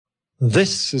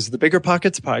This is the Bigger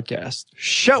Pockets Podcast,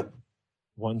 show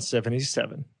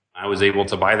 177. I was able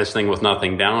to buy this thing with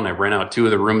nothing down. I rent out 2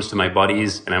 of the rooms to my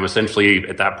buddies, and I'm essentially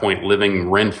at that point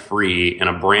living rent-free in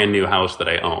a brand new house that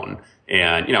I own.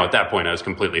 And, you know, at that point, I was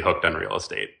completely hooked on real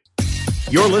estate.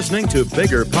 You're listening to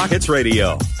Bigger Pockets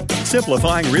Radio,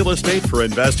 simplifying real estate for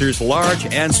investors large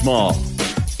and small.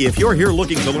 If you're here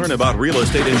looking to learn about real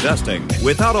estate investing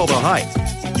without all the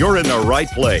hype, you're in the right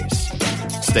place.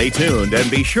 Stay tuned and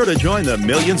be sure to join the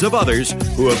millions of others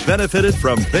who have benefited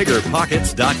from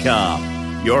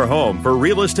BiggerPockets.com, your home for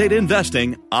real estate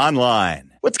investing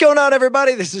online. What's going on,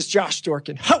 everybody? This is Josh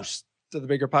Dorkin, host of the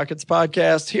Bigger Pockets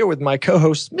Podcast, here with my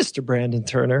co-host, Mr. Brandon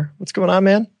Turner. What's going on,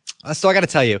 man? So I got to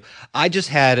tell you, I just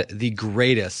had the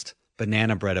greatest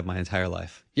banana bread of my entire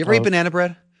life. You ever eat banana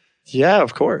bread? Yeah,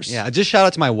 of course. Yeah, just shout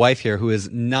out to my wife here, who is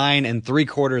 9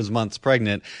 3/4 months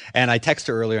pregnant. And I texted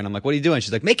her earlier and I'm like, what are you doing?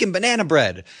 She's like, making banana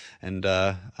bread. And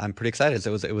I'm pretty excited.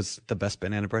 So it was the best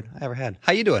banana bread I ever had.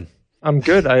 How you doing? I'm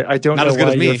good. I don't Not know as good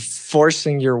why as me. you're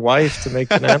forcing your wife to make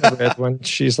banana bread when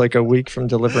she's like a week from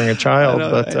delivering a child.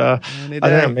 I don't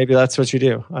know. Maybe that's what you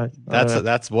do.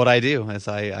 That's what I do. Is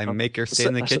I make her stay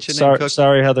in the kitchen and cook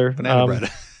Sorry, Heather. banana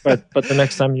bread. but the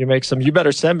next time you make some, you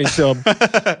better send me some.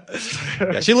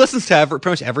 Yeah, she listens to pretty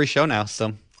much every show now.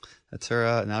 So that's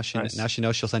her. Now she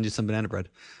knows she'll send you some banana bread.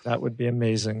 That would be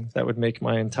amazing. That would make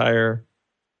my entire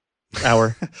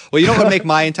hour. Well, you know what would make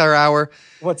my entire hour?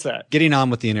 What's that? Getting on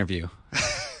with the interview.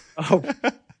 Oh,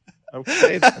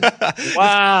 okay.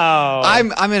 Wow.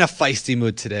 I'm in a feisty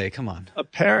mood today. Come on.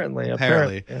 Apparently.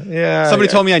 Yeah.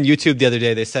 Somebody told me on YouTube the other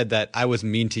day, they said that I was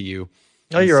mean to you.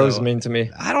 Oh, you're always mean to me.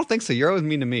 I don't think so. You're always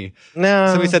mean to me. No.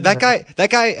 Somebody said that guy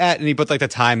and he put like the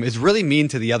time is really mean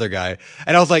to the other guy.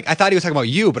 And I was like, I thought he was talking about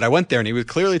you, but I went there and he was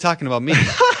clearly talking about me.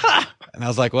 And I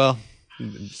was like, well,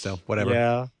 so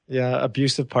whatever. Yeah.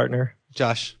 Abusive partner.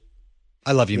 Josh,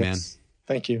 I love you, man.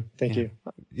 Thank you. You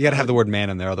got to have the word man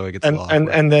in there, otherwise it gets a little awkward.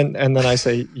 and then I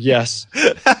say yes.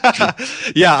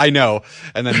 Yeah, I know.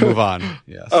 And then move on.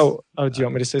 Yes. Oh, do you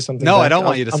want me to say something? No, back? I don't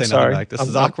want you to say sorry. nothing back. This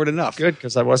is awkward enough. Good,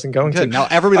 because I wasn't going to. Now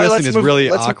everybody listening is really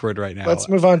awkward right now. Let's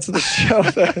move on to the show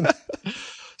then.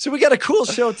 So we got a cool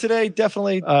show today.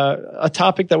 Definitely a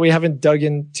topic that we haven't dug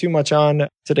in too much on.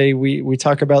 Today we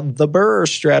talk about the BRRRR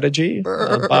strategy,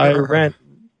 buy, rent,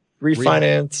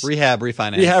 refinance, rehab,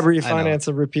 refinance,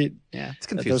 and repeat. Yeah, it's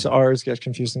confusing. Those R's get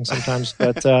confusing sometimes,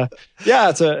 but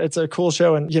yeah, it's a cool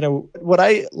show. And you know what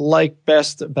I like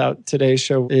best about today's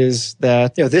show is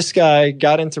that this guy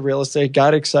got into real estate,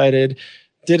 got excited,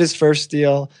 did his first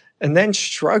deal, and then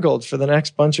struggled for the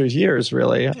next bunch of years.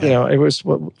 Really, Yeah. It was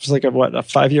like a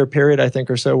 5-year period, I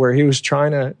think, or so, where he was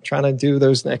trying to do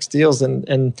those next deals,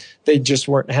 and they just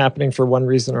weren't happening for one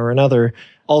reason or another.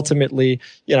 Ultimately,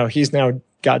 he's now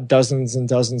got dozens and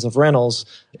dozens of rentals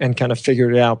and kind of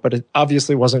figured it out. But it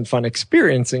obviously wasn't fun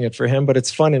experiencing it for him, but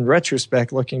it's fun in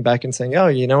retrospect, looking back and saying, oh,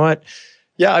 you know what?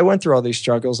 Yeah, I went through all these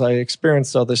struggles. I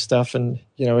experienced all this stuff, and,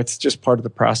 it's just part of the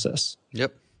process.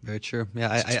 Yep. Very true.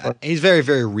 Yeah. He's very,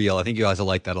 very real. I think you guys will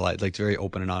like that a lot. Like, very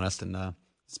open and honest, and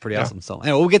it's pretty awesome. So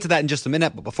anyway, we'll get to that in just a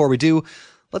minute. But before we do,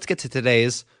 let's get to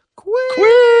today's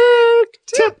quick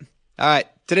tip. All right.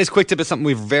 Today's quick tip is something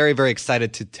we're very, very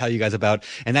excited to tell you guys about.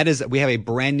 And that is we have a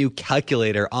brand new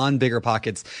calculator on Bigger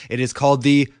Pockets. It is called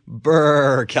the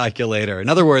BRRRR calculator. In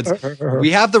other words,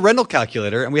 we have the rental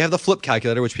calculator and we have the flip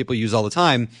calculator, which people use all the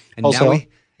time. And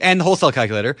and the wholesale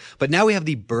calculator. But now we have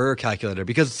the BRRRR calculator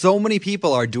because so many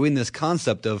people are doing this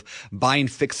concept of buying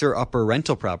fixer-upper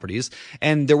rental properties.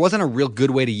 And there wasn't a real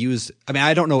good way to use. I mean,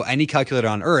 I don't know any calculator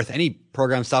on earth, any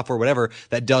program, software, whatever,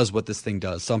 that does what this thing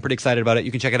does. So I'm pretty excited about it.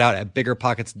 You can check it out at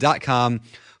biggerpockets.com/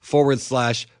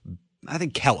 I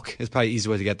think Kelk is probably the easy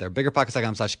way to get there.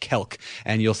 Biggerpockets.com/Kelk.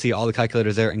 And you'll see all the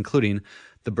calculators there, including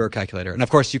the BRRRR calculator. And of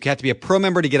course, you have to be a pro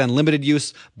member to get unlimited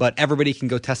use, but everybody can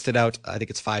go test it out. I think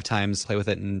it's 5 times, play with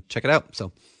it and check it out.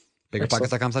 So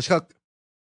biggerpockets.com/Kelk.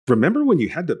 Remember when you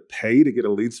had to pay to get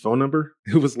a lead's phone number?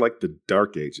 It was like the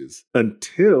dark ages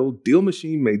until Deal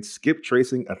Machine made skip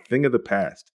tracing a thing of the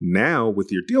past. Now,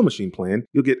 with your Deal Machine plan,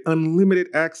 you'll get unlimited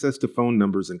access to phone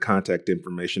numbers and contact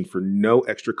information for no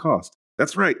extra cost.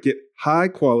 That's right. Get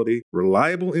high-quality,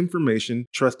 reliable information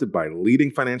trusted by leading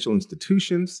financial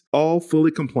institutions, all fully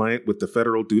compliant with the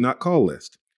federal Do Not Call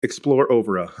list. Explore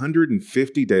over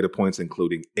 150 data points,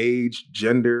 including age,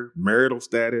 gender, marital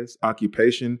status,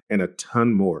 occupation, and a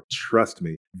ton more. Trust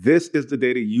me, This is the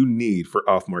data you need for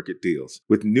off-market deals.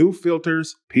 With new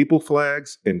filters, people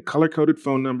flags, and color-coded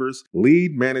phone numbers,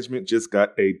 lead management just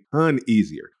got a ton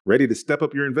easier. Ready to step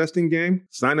up your investing game?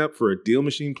 Sign up for a Deal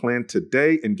Machine plan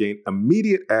today and gain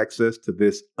immediate access to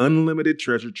this unlimited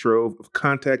treasure trove of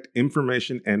contact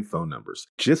information and phone numbers.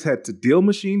 Just head to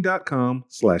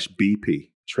DealMachine.com/BP.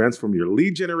 Transform your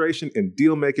lead generation and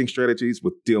deal-making strategies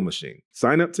with Deal Machine.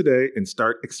 Sign up today and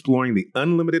start exploring the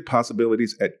unlimited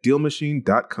possibilities at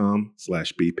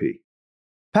DealMachine.com/BP.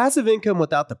 Passive income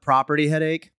without the property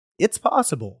headache? It's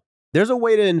possible. There's a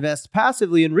way to invest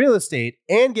passively in real estate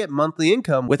and get monthly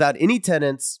income without any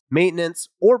tenants, maintenance,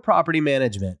 or property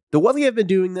management. The Wealthy have been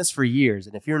doing this for years,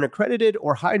 and if you're an accredited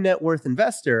or high net worth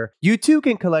investor, you too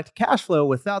can collect cash flow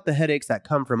without the headaches that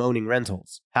come from owning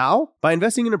rentals. How? By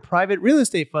investing in a private real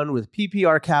estate fund with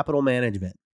PPR Capital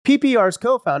Management. PPR's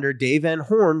co-founder, Dave Van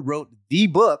Horn, wrote the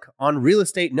book on real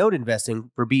estate note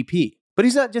investing for BP. But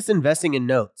he's not just investing in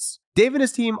notes. Dave and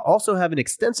his team also have an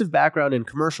extensive background in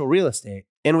commercial real estate.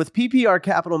 And with PPR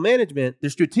Capital Management, they're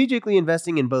strategically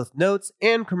investing in both notes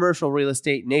and commercial real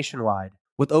estate nationwide.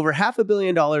 With over $500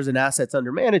 million in assets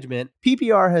under management,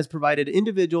 PPR has provided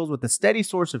individuals with a steady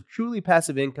source of truly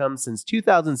passive income since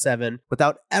 2007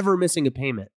 without ever missing a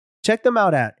payment. Check them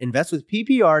out at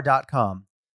investwithppr.com.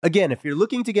 Again, if you're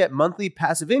looking to get monthly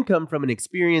passive income from an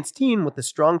experienced team with a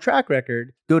strong track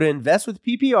record, go to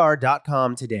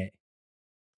investwithppr.com today.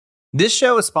 This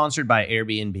show is sponsored by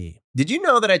Airbnb. Did you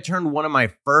know that I turned one of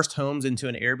my first homes into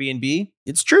an Airbnb?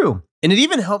 It's true. And it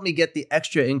even helped me get the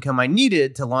extra income I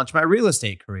needed to launch my real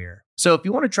estate career. So if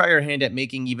you want to try your hand at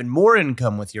making even more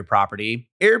income with your property,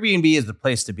 Airbnb is the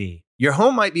place to be. Your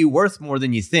home might be worth more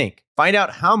than you think. Find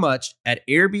out how much at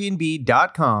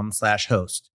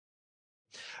airbnb.com/host.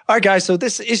 All right, guys. So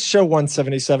this is show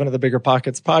 177 of the Bigger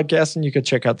Pockets podcast, and you can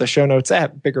check out the show notes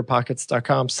at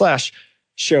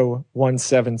biggerpockets.com/show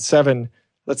 177.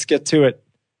 Let's get to it.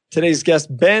 Today's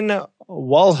guest, Ben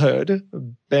Walhood.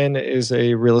 Ben is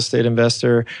a real estate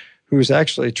investor who's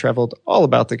actually traveled all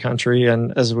about the country,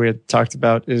 and as we had talked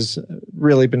about, is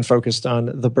really been focused on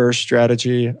the BRRRR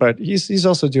strategy. But he's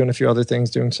also doing a few other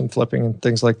things, doing some flipping and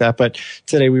things like that. But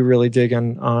today we really dig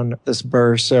in on this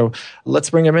BRRRR. So let's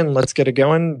bring him in. Let's get it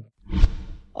going.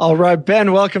 All right,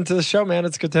 Ben, welcome to the show, man.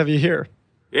 It's good to have you here.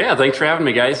 Yeah, thanks for having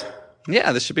me, guys.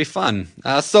 Yeah, this should be fun.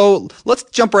 So let's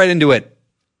jump right into it.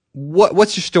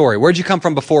 What's your story? Where'd you come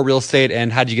from before real estate,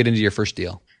 and how'd you get into your first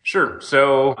deal? Sure.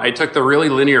 So I took the really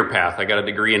linear path. I got a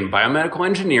degree in biomedical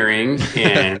engineering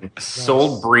and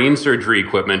sold brain surgery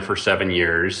equipment for 7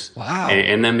 years. Wow.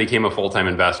 And then became a full-time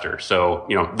investor. So,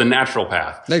 the natural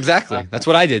path. Exactly. That's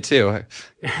what I did too.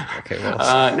 Okay. Well.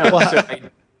 So I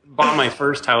bought my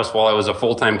first house while I was a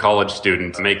full-time college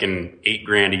student, making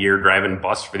 $8,000 a year driving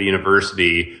bus for the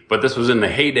university. But this was in the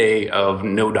heyday of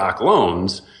no-doc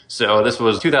loans. So this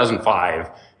was 2005.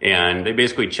 And they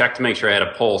basically checked to make sure I had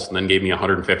a pulse and then gave me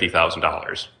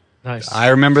 $150,000. Nice. I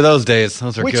remember those days.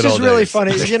 Those are good old days. Which is really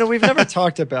funny. We've never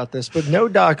talked about this, but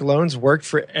no-doc loans worked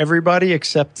for everybody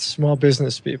except small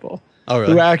business people. Oh,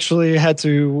 really? Who actually had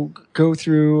to go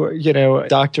through,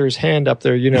 doctor's hand up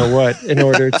there, in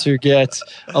order to get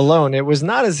a loan. It was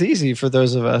not as easy for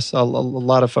those of us, a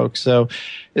lot of folks. So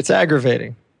it's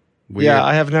aggravating. Weird. Yeah,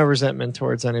 I have no resentment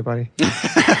towards anybody.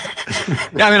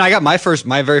 Yeah, I got my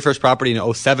very first property in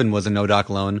 2007 was a no-doc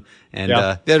loan. And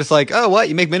they're just like, oh, what?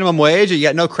 You make minimum wage or you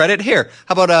got no credit? Here,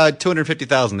 how about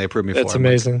 $250,000 they approved me for? That's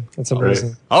amazing. That's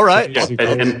amazing. All right. Yeah.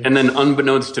 And then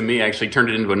unbeknownst to me, I actually turned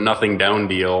it into a nothing down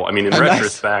deal. In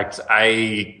retrospect,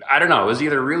 I don't know. It was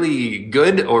either really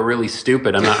good or really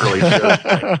stupid. I'm not really sure.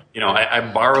 I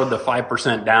borrowed the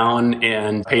 5% down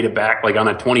and paid it back on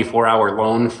a 24-hour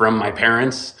loan from my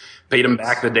parents. Paid them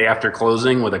back the day after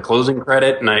closing with a closing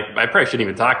credit, and I probably shouldn't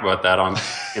even talk about that on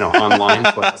online.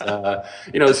 But so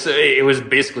it was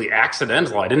basically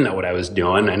accidental. I didn't know what I was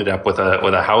doing. I ended up with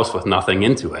a house with nothing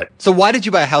into it. So why did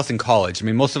you buy a house in college?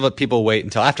 Most of the people wait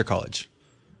until after college.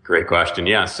 Great question.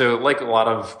 Yeah. So like a lot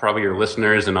of probably your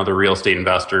listeners and other real estate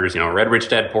investors, read Rich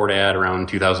Dad Poor Dad around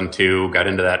 2002, got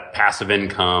into that passive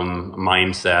income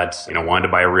mindset, wanted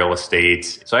to buy real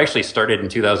estate. So I actually started in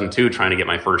 2002 trying to get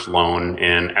my first loan.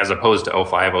 And as opposed to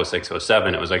 05, 06,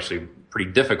 07, it was actually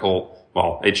pretty difficult.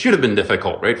 Well, it should have been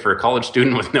difficult, right? For a college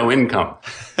student with no income.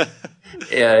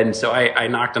 And so I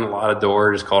knocked on a lot of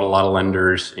doors, called a lot of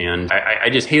lenders, and I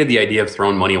just hated the idea of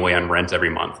throwing money away on rent every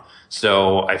month.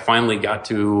 So I finally got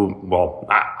to,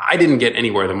 I didn't get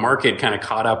anywhere. The market kind of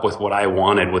caught up with what I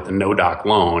wanted with the no-doc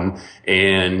loan.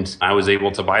 And I was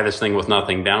able to buy this thing with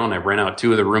nothing down. I rent out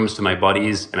 2 of the rooms to my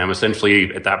buddies. And I'm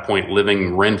essentially at that point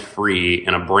living rent-free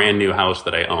in a brand new house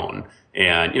that I own.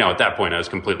 And, at that point I was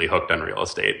completely hooked on real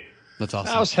estate. That's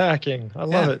awesome. House hacking. I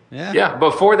love it. Yeah.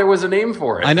 Before there was a name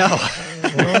for it. I know.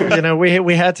 Well,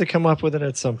 we had to come up with it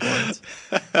at some point.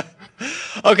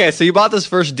 Okay, so you bought this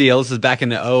first deal. This is back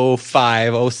in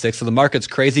 05, 06, so the market's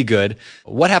crazy good.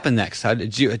 What happened next?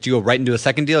 Did you go right into a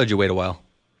second deal, or did you wait a while?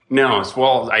 No,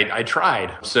 well, I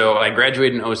tried. So I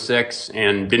graduated in 06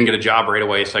 and didn't get a job right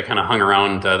away. So I kind of hung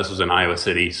around. This was in Iowa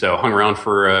City. So hung around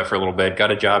for a little bit,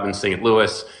 got a job in St.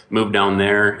 Louis, moved down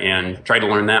there and tried to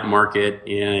learn that market.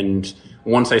 And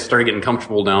once I started getting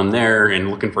comfortable down there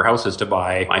and looking for houses to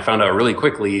buy, I found out really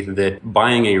quickly that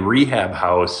buying a rehab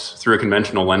house through a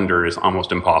conventional lender is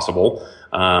almost impossible.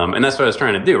 And that's what I was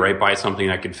trying to do, right? Buy something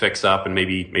I could fix up and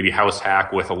maybe house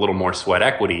hack with a little more sweat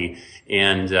equity.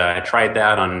 And I tried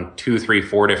that on 2, 3,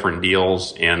 4 different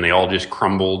deals, and they all just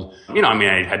crumbled.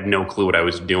 I had no clue what I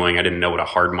was doing. I didn't know what a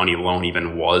hard money loan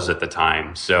even was at the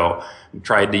time. So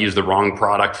tried to use the wrong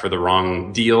product for the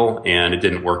wrong deal, and it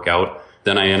didn't work out.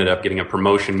 Then I ended up getting a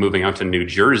promotion, moving out to New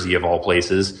Jersey of all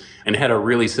places, and had a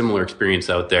really similar experience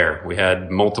out there. We had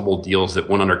multiple deals that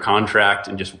went under contract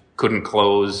and just couldn't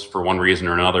close for one reason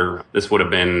or another. This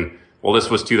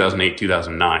was 2008,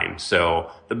 2009. So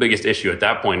the biggest issue at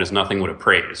that point is nothing would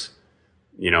appraise.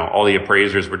 All the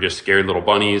appraisers were just scared little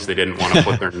bunnies. They didn't want to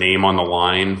put their name on the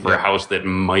line for a house that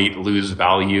might lose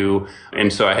value.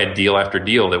 And so I had deal after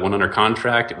deal that went under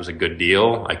contract. It was a good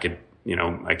deal. I could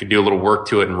do a little work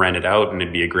to it and rent it out, and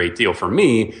it'd be a great deal for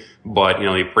me. But,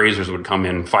 the appraisers would come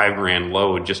in $5,000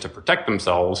 low just to protect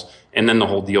themselves, and then the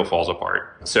whole deal falls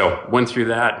apart. So went through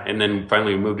that, and then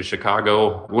finally moved to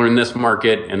Chicago, learned this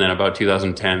market, and then about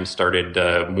 2010 started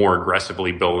more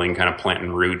aggressively building, kind of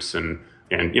planting roots and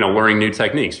learning new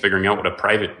techniques, figuring out what a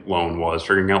private loan was,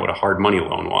 figuring out what a hard money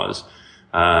loan was.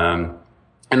 And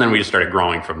then we just started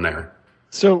growing from there.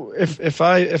 So if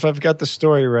I've got the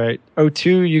story right,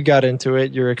 2002 you got into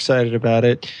it, you're excited about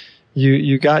it.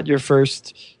 You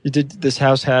did this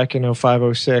house hack in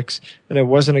 05, 06, and it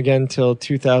wasn't again until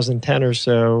 2010 or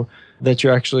so that you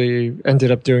actually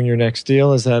ended up doing your next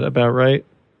deal. Is that about right?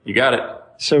 You got it.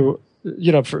 So,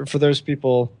 for those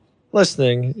people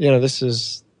listening, this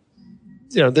is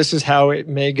how it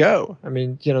may go. I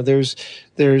mean, there's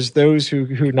those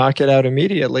who knock it out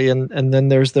immediately, and then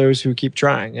there's those who keep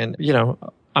trying. And,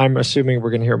 I'm assuming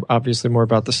we're going to hear obviously more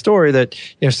about the story that,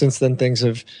 since then things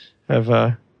have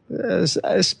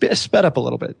sped up a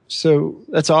little bit. So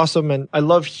that's awesome. And I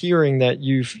love hearing that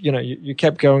you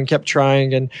kept going, kept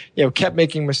trying, and, kept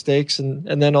making mistakes.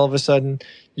 And then all of a sudden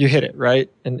you hit it, right?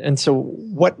 And so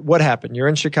what happened? You're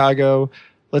in Chicago.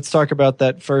 Let's talk about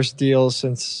that first deal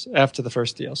since after the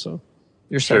first deal. So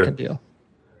your second deal.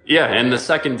 Yeah. And the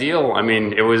second deal,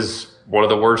 it was one of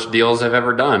the worst deals I've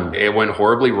ever done. It went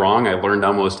horribly wrong. I learned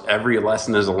almost every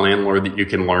lesson as a landlord that you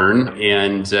can learn.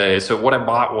 And so what I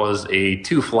bought was a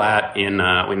 2-flat in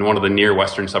one of the near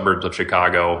western suburbs of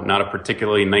Chicago. Not a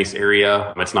particularly nice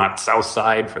area. It's not South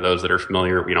Side for those that are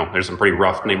familiar. There's some pretty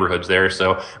rough neighborhoods there.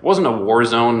 So it wasn't a war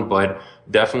zone, but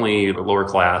definitely lower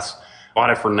class. Bought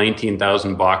it for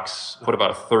 $19,000, put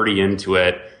about 30 into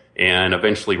it, and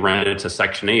eventually rented it to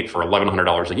Section 8 for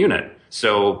 $1,100 a unit.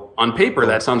 So on paper,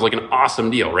 that sounds like an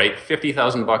awesome deal, right?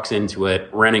 $50,000 into it,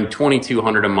 renting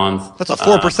 $2,200 a month. That's a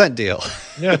 4% deal.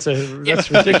 Yeah,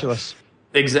 that's ridiculous.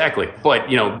 Exactly. But,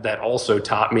 that also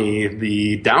taught me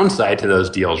the downside to those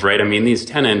deals, right? These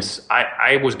tenants,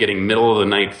 I was getting middle of the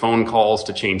night phone calls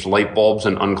to change light bulbs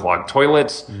and unclog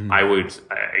toilets. I was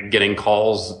getting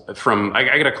calls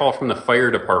I got a call from the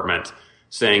fire department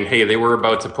saying, hey, they were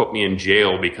about to put me in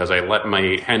jail because I let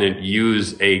my tenant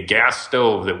use a gas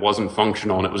stove that wasn't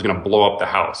functional and it was going to blow up the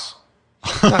house.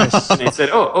 Nice. And they said,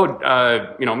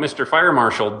 Mr. Fire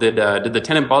Marshal, did the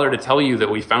tenant bother to tell you that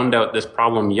we found out this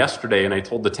problem yesterday and I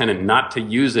told the tenant not to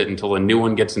use it until a new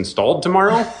one gets installed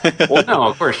tomorrow? Well, no,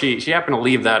 of course, she happened to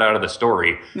leave that out of the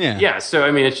story. Yeah. So,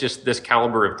 it's just this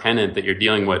caliber of tenant that you're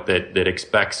dealing with that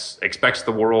expects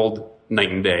the world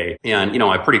night and day. And,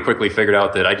 I pretty quickly figured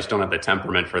out that I just don't have the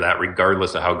temperament for that,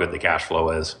 regardless of how good the cash flow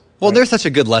is. Well, there's such a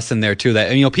good lesson there too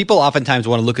that, people oftentimes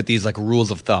want to look at these like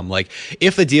rules of thumb. Like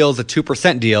if the deal is a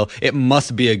 2% deal, it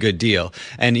must be a good deal.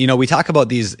 And, we talk about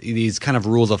these kind of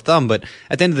rules of thumb, but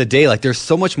at the end of the day, like there's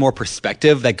so much more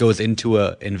perspective that goes into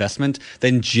a investment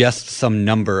than just some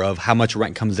number of how much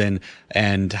rent comes in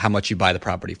and how much you buy the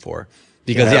property for.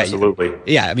 Because absolutely.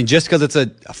 Just because it's a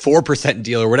 4%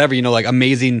 deal or whatever, like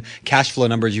amazing cash flow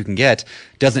numbers you can get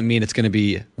doesn't mean it's going to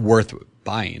be worth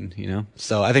buying,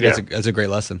 So I think that's a great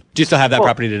lesson. Do you still have that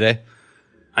property today?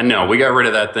 No, we got rid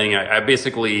of that thing. I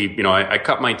basically, I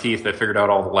cut my teeth. I figured out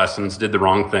all the lessons, did the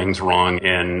wrong things wrong,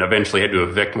 and eventually had to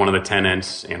evict one of the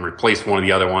tenants and replace one of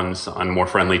the other ones on more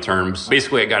friendly terms.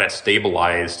 Basically, I got it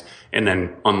stabilized and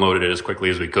then unloaded it as quickly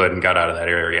as we could and got out of that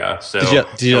area. So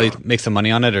did you make some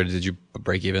money on it, or did you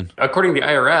break even? According to the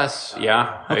IRS,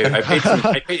 yeah.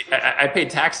 Okay. I paid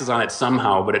taxes on it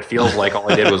somehow, but it feels like all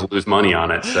I did was lose money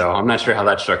on it. So I'm not sure how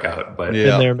that shook out. But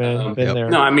Been there, man. Been there.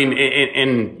 No, I mean,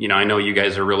 and I know you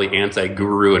guys are really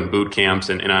anti-guru and boot camps,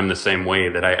 and I'm the same way.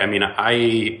 That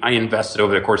I invested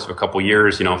over the course of a couple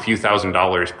years, a few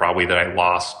 $1,000s probably that I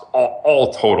lost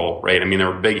all total, right? I mean, there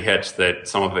were big hits that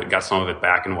some of it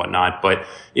back and whatnot. But,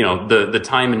 the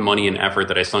time and money and effort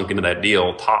that I sunk into that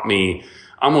deal taught me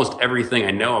almost everything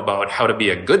I know about how to be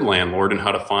a good landlord and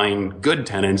how to find good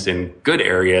tenants in good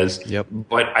areas. Yep.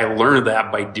 But I learned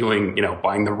that by doing,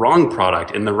 buying the wrong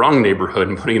product in the wrong neighborhood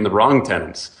and putting in the wrong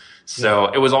tenants. So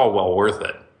It was all well worth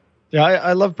it. Yeah,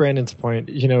 I love Brandon's point.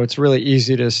 It's really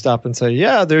easy to stop and say,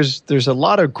 yeah, there's a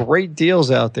lot of great deals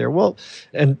out there. Well,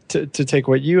 and to take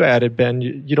what you added, Ben,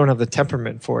 you don't have the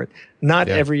temperament for it. Not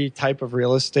every type of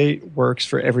real estate works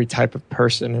for every type of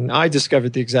person. And I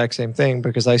discovered the exact same thing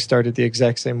because I started the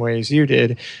exact same way as you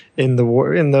did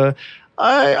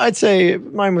I'd say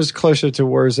mine was closer to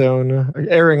war zone,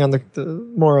 erring on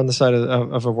more on the side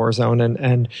of a war zone.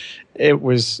 And it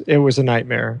was a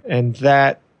nightmare. And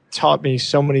that taught me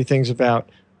so many things about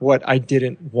what I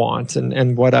didn't want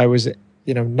and what I was,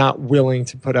 not willing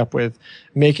to put up with,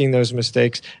 making those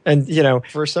mistakes. And,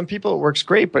 for some people it works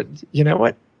great, but you know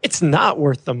what? It's not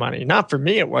worth the money. Not for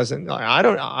me. It wasn't. I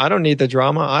don't need the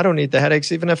drama. I don't need the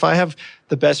headaches. Even if I have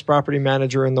the best property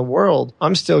manager in the world,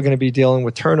 I'm still going to be dealing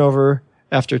with turnover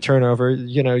after turnover.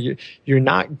 You're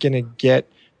not going to get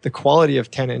the quality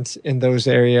of tenants in those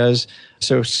areas.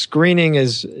 So screening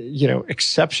is,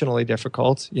 exceptionally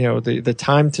difficult. The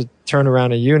time to turn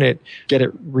around a unit, get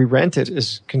it re-rented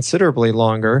is considerably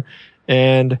longer.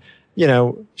 And,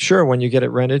 sure, when you get it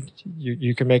rented,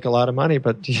 you can make a lot of money,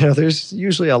 but, there's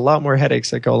usually a lot more headaches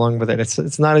that go along with it.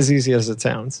 It's not as easy as it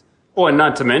sounds. Well, and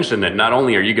not to mention that not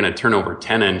only are you going to turn over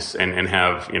tenants and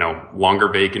have, longer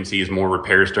vacancies, more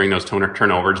repairs during those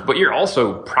turnovers, but you're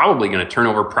also probably going to turn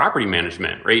over property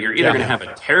management, right? You're either going to have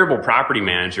a terrible property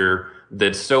manager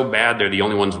that's so bad they're the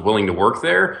only ones willing to work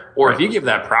there, or if you give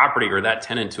that property or that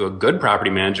tenant to a good property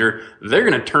manager, they're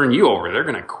going to turn you over. They're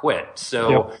going to quit.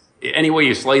 So any way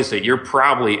you slice it, you're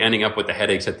probably ending up with the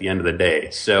headaches at the end of the day.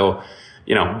 So,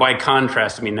 by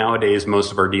contrast, nowadays,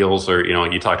 most of our deals are,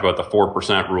 you talked about the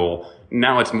 4% rule.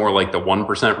 Now it's more like the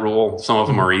 1% rule. Some of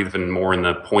them are even more in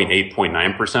the 0.8,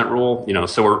 0.9% rule.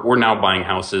 So we're now buying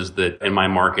houses that in my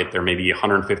market, they're maybe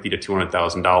 $150,000 to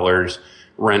 $200,000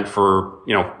 rent for,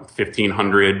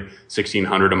 $1,500,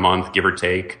 $1,600 a month, give or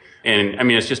take.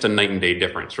 And it's just a night and day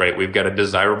difference, right? We've got a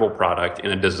desirable product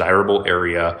in a desirable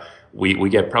area. We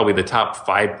get probably the top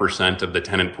 5% of the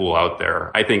tenant pool out there.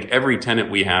 I think every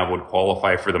tenant we have would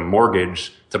qualify for the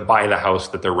mortgage to buy the house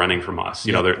that they're renting from us.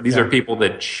 These are people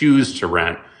that choose to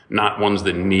rent, not ones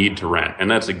that need to rent.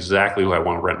 And that's exactly who I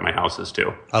want to rent my houses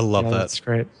to. I love that. That's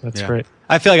great. That's great.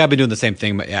 I feel like I've been doing the same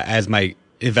thing, but as my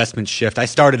investments shift, I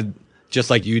started just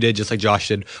like you did, just like Josh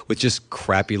did, with just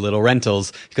crappy little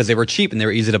rentals because they were cheap and they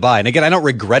were easy to buy. And again, I don't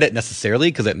regret it necessarily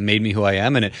because it made me who I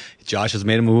am, and Josh has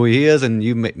made him who he is, and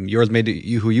yours made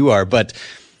you who you are. But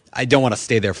I don't want to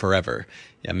stay there forever.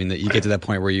 You get to that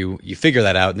point where you figure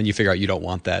that out, and then you figure out you don't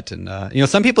want that. And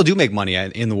some people do make money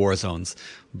in the war zones,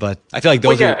 but I feel like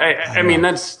those.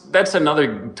 That's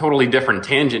another totally different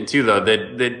tangent too, though.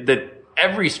 That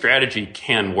every strategy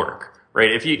can work.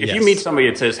 Right. If you meet somebody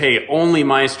that says, hey, only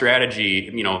my strategy,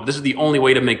 this is the only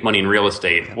way to make money in real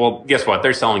estate. Well, guess what?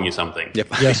 They're selling you something. Yep.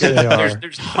 Yes, they are.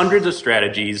 There's hundreds of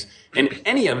strategies and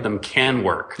any of them can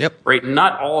work. Yep. Right.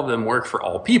 Not all of them work for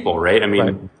all people. Right.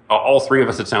 All three of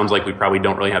us, it sounds like we probably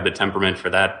don't really have the temperament for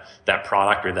that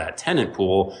product or that tenant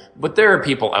pool. But there are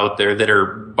people out there that are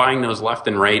buying those left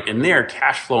and right, and they are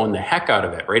cash flowing the heck out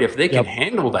of it. Right. If they can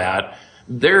handle that,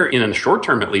 they're in the short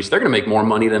term, at least, they're going to make more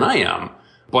money than I am.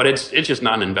 But it's just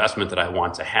not an investment that I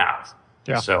want to have.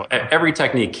 Yeah. So every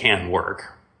technique can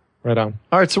work. Right on.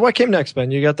 All right. So what came next,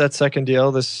 Ben? You got that second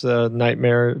deal, this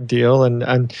nightmare deal,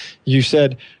 and you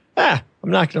said, I'm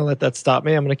not going to let that stop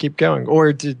me. I'm going to keep going.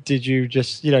 Or did you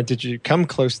just, did you come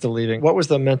close to leaving? What was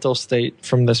the mental state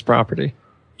from this property?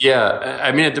 Yeah,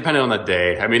 I mean, it depended on the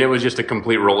day. I mean, it was just a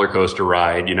complete roller coaster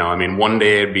ride. I mean, one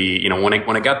day it'd be, when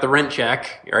I got the rent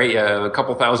check, right, a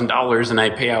couple $1,000s, and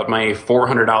I pay out my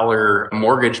 $400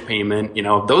 mortgage payment.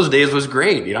 Those days was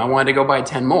great. I wanted to go buy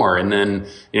 10 more, and then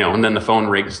the phone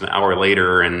rings an hour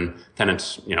later, and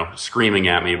tenants, screaming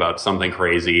at me about something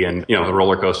crazy, and the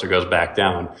roller coaster goes back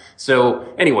down.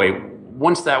 So anyway,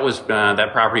 once that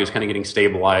property was kind of getting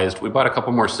stabilized, we bought a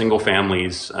couple more single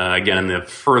families, again, in the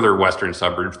further western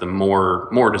suburbs, the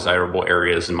more desirable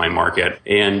areas in my market.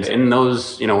 And in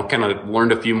those, kind of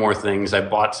learned a few more things. I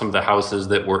bought some of the houses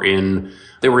that were in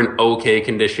okay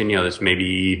condition, this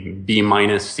maybe B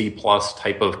minus, C plus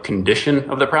type of condition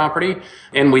of the property.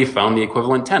 And we found the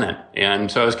equivalent tenant. And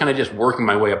so I was kind of just working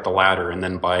my way up the ladder. And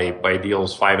then by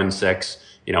deals 5 and 6,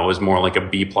 it was more like a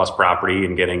B plus property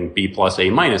and getting B plus A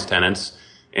minus tenants.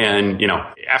 And,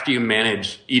 after you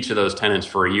manage each of those tenants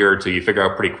for a year or two, you figure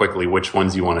out pretty quickly which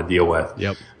ones you want to deal with.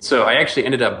 Yep. So I actually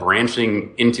ended up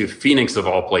branching into Phoenix of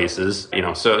all places,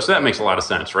 so that makes a lot of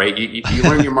sense, right? You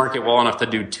learn your market well enough to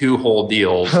do 2 whole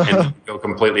deals and go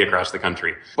completely across the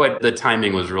country. But the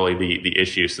timing was really the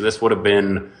issue. So this would have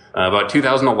been about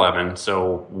 2011.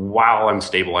 So while I'm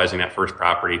stabilizing that first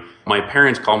property, my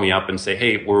parents call me up and say,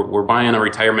 hey, we're buying a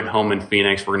retirement home in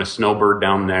Phoenix. We're going to snowbird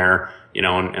down there.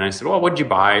 And I said, well, what'd you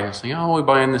buy? I said, we're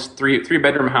buying this three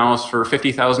bedroom house for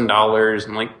 $50,000.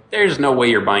 I'm like, there's no way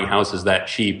you're buying houses that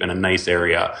cheap in a nice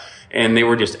area. And they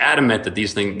were just adamant that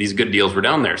these good deals were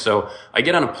down there. So I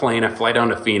get on a plane, I fly down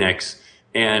to Phoenix,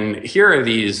 and here are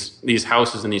these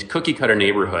houses in these cookie cutter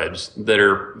neighborhoods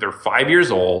they're 5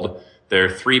 years old. They're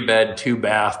 3-bed,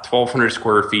 2-bath, 1,200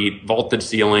 square feet, vaulted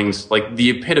ceilings, like the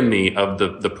epitome of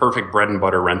the perfect bread and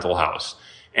butter rental house.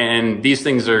 And these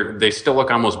things they still look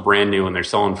almost brand new, and they're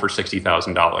selling for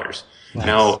 $60,000. Nice.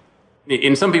 Now,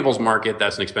 in some people's market,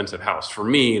 that's an expensive house. For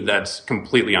me, that's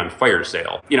completely on fire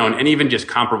sale. And even just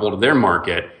comparable to their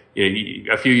market,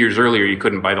 a few years earlier, you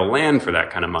couldn't buy the land for that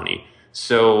kind of money.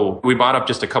 So we bought up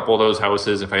just a couple of those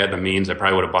houses. If I had the means, I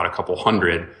probably would have bought a couple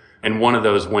hundred. And one of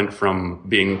those went from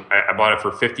I bought it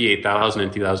for $58,000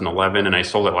 in 2011, and I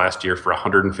sold it last year for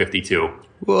 $152,000.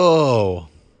 Whoa.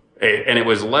 And it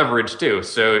was leveraged too.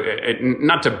 So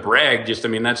not to brag,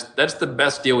 that's the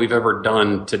best deal we've ever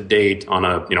done to date on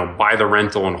a, buy the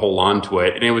rental and hold on to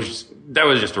it. And that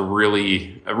was just a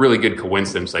really good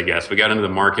coincidence, I guess. We got into the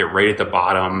market right at the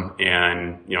bottom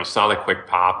and, saw the quick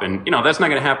pop, and, that's not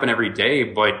going to happen every day,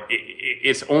 but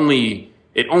it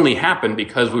only happened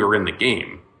because we were in the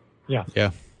game. Yeah. Yeah.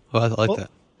 Well, I like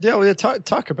that. Yeah, we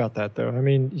talk about that though. I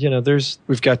mean,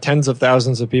 we've got tens of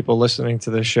thousands of people listening to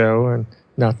this show, and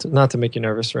not to make you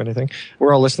nervous or anything.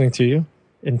 We're all listening to you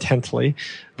intently,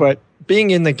 but being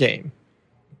in the game,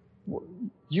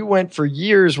 you went for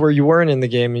years where you weren't in the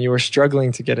game and you were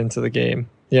struggling to get into the game,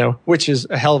 which is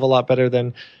a hell of a lot better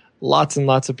than lots and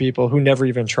lots of people who never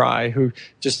even try, who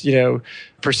just,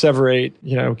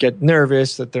 perseverate, get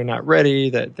nervous that they're not ready,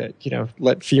 that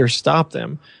let fear stop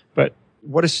them. But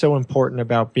what is so important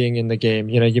about being in the game?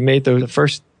 You made the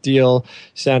first deal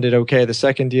sounded okay. The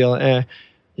second deal,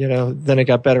 then it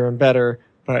got better and better.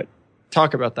 But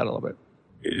talk about that a little bit.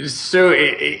 So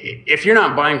if you're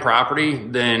not buying property,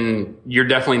 then you're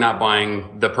definitely not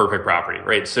buying the perfect property,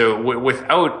 right? So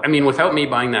without me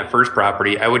buying that first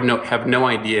property, I would have no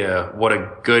idea what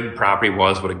a good property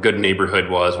was, what a good neighborhood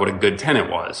was, what a good tenant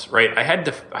was, right? I had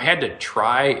to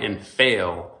try and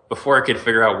fail before I could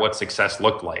figure out what success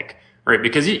looked like, right?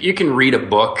 Because you can read a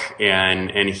book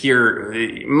and hear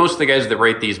most of the guys that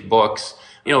write these books,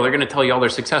 they're going to tell you all their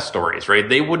success stories, right?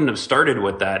 They wouldn't have started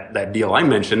with that deal I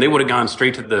mentioned. They would have gone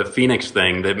straight to the Phoenix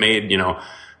thing that made,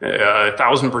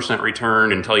 1,000%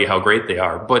 return and tell you how great they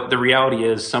are. But the reality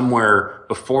is somewhere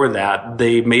before that,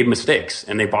 they made mistakes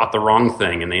and they bought the wrong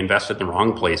thing and they invested in the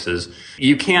wrong places.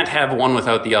 You can't have one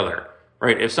without the other,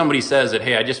 right? If somebody says that,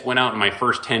 hey, I just went out in my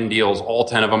first 10 deals, all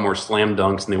 10 of them were slam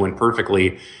dunks and they went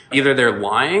perfectly, either they're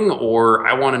lying or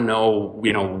I want to know,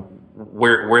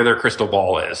 where their crystal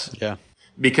ball is. Yeah.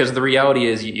 Because the reality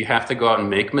is you have to go out and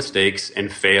make mistakes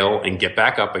and fail and get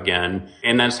back up again.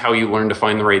 And that's how you learn to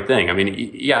find the right thing. I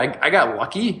mean, yeah, I got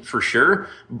lucky for sure.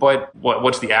 But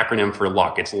what's the acronym for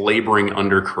luck? It's laboring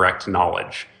under correct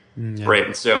knowledge, right?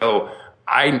 And so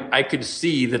I could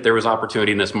see that there was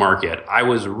opportunity in this market. I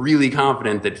was really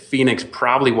confident that Phoenix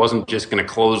probably wasn't just going to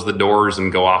close the doors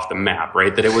and go off the map,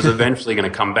 right? That it was eventually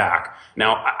going to come back.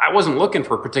 Now, I wasn't looking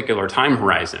for a particular time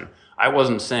horizon. I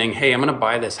wasn't saying, hey, I'm going to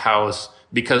buy this house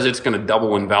because it's going to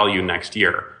double in value next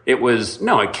year. It was,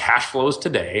 no, it cash flows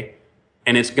today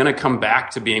and it's going to come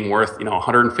back to being worth,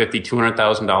 $150,000,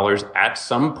 $200,000 at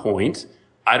some point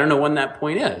I don't know when that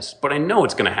point is, but I know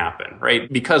it's going to happen,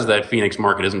 right? Because that Phoenix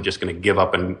market isn't just going to give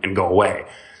up and go away.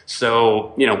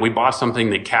 So, we bought something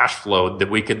that cash flowed that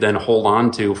we could then hold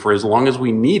on to for as long as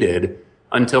we needed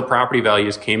until property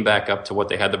values came back up to what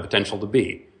they had the potential to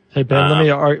be. Hey, Ben,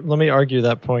 let me argue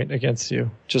that point against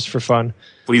you, just for fun.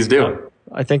 Please do.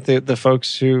 I think the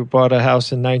folks who bought a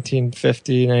house in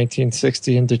 1950,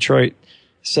 1960 in Detroit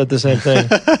said the same thing.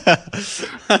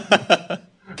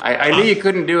 I knew you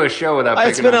couldn't do a show without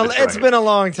picking on Detroit. It's been a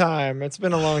long time. It's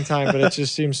been a long time, but it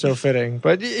just seems so fitting.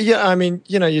 But yeah, I mean,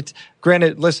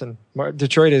 granted, listen,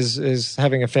 Detroit is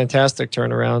having a fantastic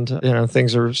turnaround.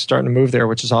 Things are starting to move there,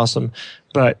 which is awesome.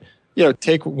 But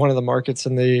take one of the markets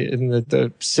in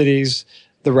the cities,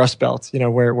 the Rust Belt,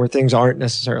 where things aren't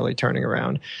necessarily turning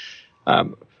around.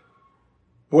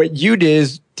 What you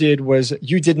did was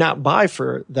you did not buy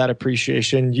for that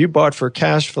appreciation. You bought for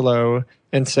cash flow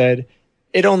and said,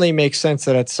 it only makes sense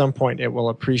that at some point it will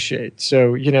appreciate.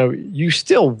 So, you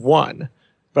still won,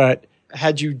 but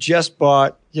had you just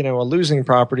bought, a losing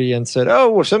property and said, oh,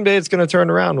 well, someday it's going to turn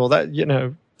around. Well, that,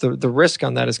 the risk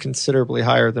on that is considerably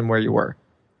higher than where you were.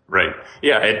 Right.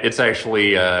 Yeah, it's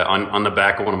actually on the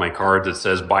back of one of my cards. It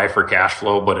says buy for cash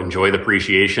flow, but enjoy the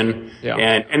appreciation. Yeah.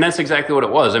 And that's exactly what it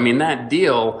was. I mean, that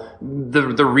deal,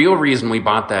 the real reason we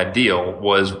bought that deal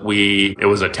was it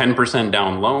was a 10%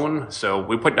 down loan. So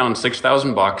we put down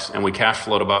 $6,000 and we cash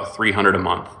flowed about $300 a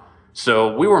month.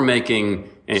 So we were making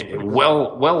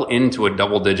well into a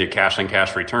double digit cash on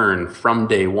cash return from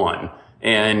day one.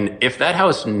 And if that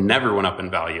house never went up in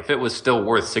value, if it was still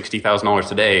worth $60,000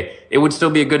 today, it would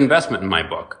still be a good investment in my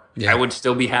book. Yeah. I would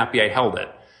still be happy I held it.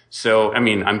 So, I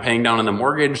mean, I'm paying down on the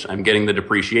mortgage, I'm getting the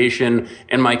depreciation,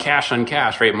 and my cash on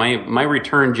cash, right? My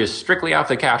return just strictly off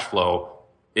the cash flow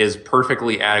is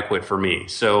perfectly adequate for me.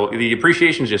 So the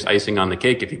appreciation is just icing on the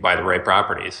cake if you buy the right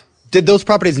properties. Did those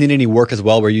properties need any work as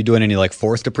well? Were you doing any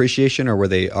forced appreciation, or were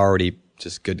they already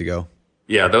just good to go?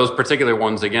 Yeah, those particular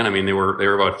ones, again, I mean, they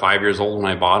were about 5 years old when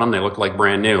I bought them. They looked like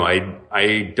brand new.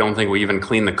 I don't think we even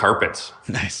cleaned the carpets.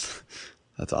 Nice.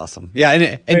 That's awesome. Yeah.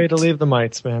 And way to leave the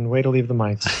mites, man. Way to leave the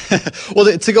mites. Well,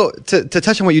 to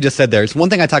touch on what you just said there, it's one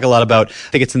thing I talk a lot about. I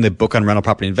think it's in the book on rental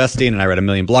property investing, and I read a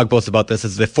million blog posts about this,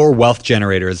 is the 4 wealth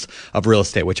generators of real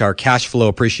estate, which are cash flow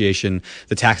appreciation,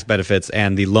 the tax benefits,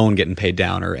 and the loan getting paid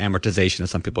down, or amortization, as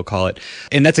some people call it.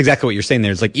 And that's exactly what you're saying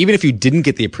there. It's even if you didn't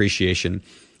get the appreciation,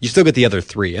 you still get the other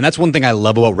 3. And that's one thing I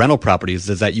love about rental properties,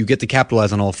 is that you get to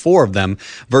capitalize on all 4 of them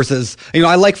versus,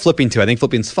 I like flipping too. I think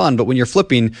flipping's fun, but when you're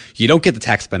flipping, you don't get the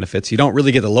tax benefits. You don't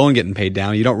really get the loan getting paid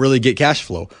down. You don't really get cash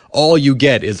flow. All you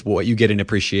get is what you get in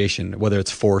appreciation, whether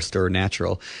it's forced or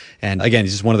natural. And again,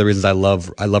 it's just one of the reasons I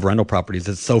love rental properties.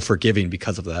 It's so forgiving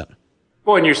because of that.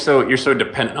 Well, and you're so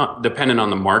dependent on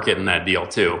the market in that deal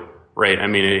too. Right. I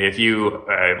mean, if you,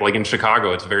 like in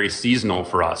Chicago, it's very seasonal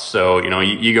for us. So,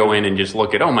 you go in and just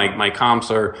look at, my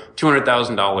comps are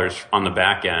 $200,000 on the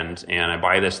back end, and I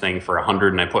buy this thing for $100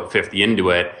 and I put 50 into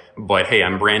it. But hey,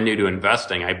 I'm brand new to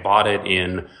investing. I bought it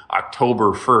in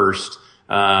October 1st.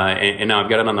 And now I've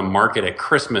got it on the market at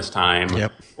Christmas time.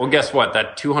 Yep. Well, guess what?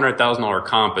 That $200,000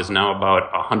 comp is now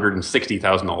about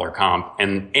 $160,000 comp,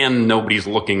 and nobody's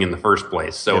looking in the first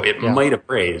place. So it might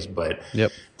appraise, but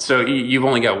so you've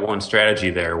only got one strategy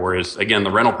there. Whereas again,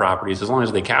 the rental properties, as long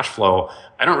as they cash flow,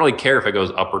 I don't really care if it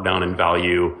goes up or down in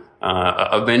value.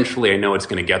 Eventually I know it's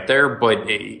going to get there, but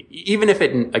even if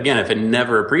it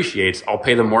never appreciates, I'll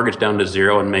pay the mortgage down to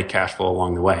 0 and make cash flow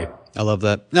along the way. I love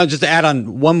that. Now, just to add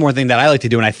on one more thing that I like to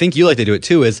do, and I think you like to do it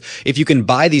too, is if you can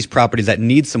buy these properties that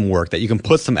need some work, that you can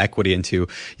put some equity into,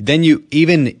 then you,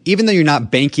 even though you're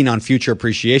not banking on future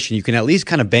appreciation, you can at least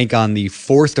kind of bank on the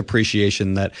forced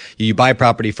appreciation that you buy a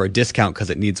property for a discount because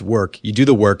it needs work. You do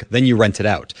the work, then you rent it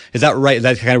out. Is that right? Is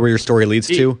that kind of where your story leads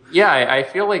to? Yeah, I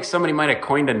feel like somebody might have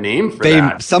coined a name for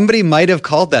that. Somebody might have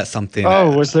called that something.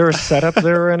 Oh, was there a setup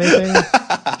there or anything?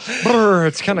 Brr,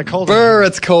 it's kind of cold. Brr,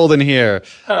 it's cold in here.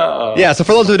 Yeah, so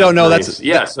for those who don't know, that's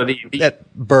that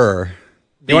burr.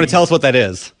 You want to tell us what that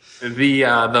is?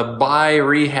 The buy,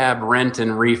 rehab, rent,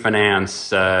 and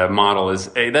refinance model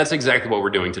that's exactly what we're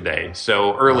doing today.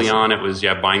 So early on, it was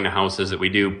buying the houses that we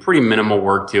do pretty minimal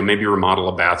work to, maybe remodel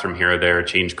a bathroom here or there,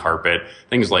 change carpet,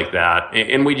 things like that.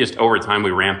 And we just over time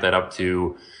we ramped that up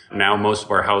to now most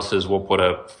of our houses we'll put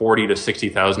a $40,000 to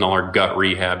 $60,000 gut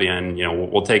rehab in.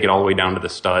 We'll take it all the way down to the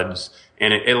studs.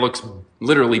 And it looks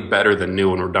literally better than new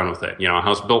when we're done with it. A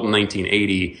house built in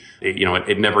 1980,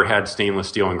 it never had stainless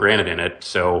steel and granite in it.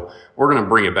 So we're going to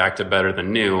bring it back to better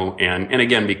than new. And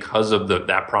again, because of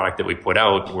that product that we put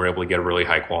out, we're able to get a really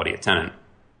high quality tenant.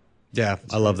 Yeah,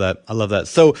 I love that. I love that.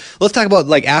 So let's talk about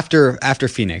like after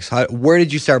Phoenix. Where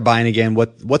did you start buying again?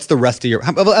 What's the rest of your?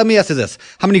 Let me ask you this: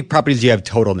 how many properties do you have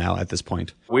total now at this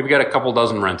point? We've got a couple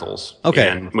dozen rentals. Okay,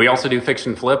 and we also do fix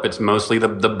and flip. It's mostly the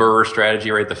BRRRR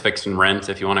strategy, right? The fix and rent,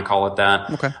 if you want to call it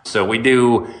that. Okay. So we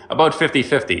do about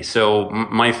 50-50. So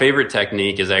my favorite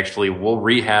technique is actually we'll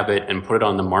rehab it and put it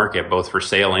on the market, both for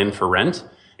sale and for rent.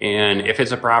 And if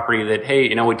it's a property that,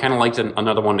 hey, we'd kind of like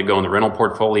another one to go in the rental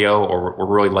portfolio, or we're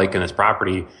really liking this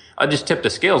property, I'll just tip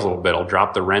the scales a little bit. I'll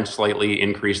drop the rent slightly,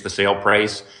 increase the sale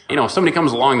price. If somebody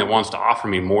comes along that wants to offer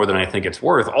me more than I think it's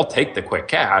worth, I'll take the quick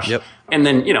cash. Yep. And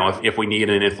then, if we need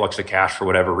an influx of cash for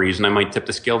whatever reason, I might tip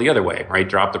the scale the other way, right?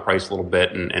 Drop the price a little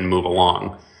bit and move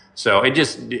along. So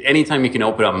anytime you can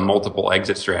open up multiple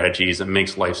exit strategies, it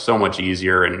makes life so much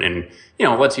easier and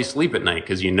lets you sleep at night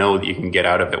because you know that you can get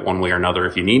out of it one way or another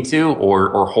if you need to,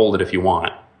 or hold it if you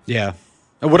want. Yeah.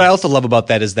 And what I also love about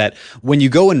that is that when you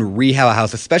go and rehab a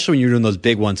house, especially when you're doing those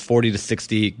big ones, 40 to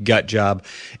 60 gut job,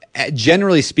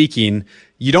 generally speaking,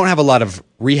 you don't have a lot of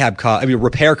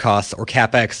repair costs or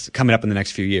CapEx coming up in the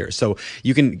next few years. So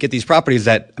you can get these properties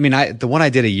that, the one I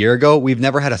did a year ago, we've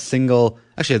never had a single,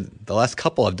 actually the last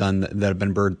couple I've done that have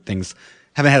been BRRRR things,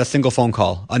 haven't had a single phone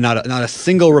call, not a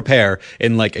single repair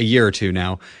in like a year or two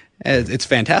now. It's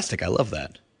fantastic. I love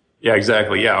that. Yeah,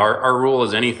 exactly. Yeah. Our rule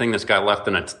is anything that's got less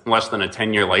than a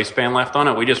 10-year lifespan left on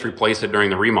it, we just replace it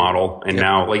during the remodel. And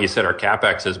Now, like you said, our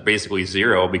CapEx is basically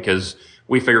zero because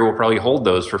we figure we'll probably hold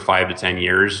those for 5 to 10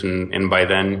 years. And by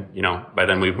then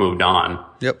we've moved on.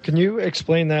 Yep. Can you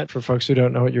explain that for folks who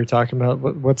don't know what you're talking about?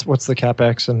 What's the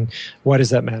CapEx and why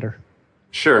does that matter?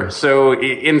 Sure. So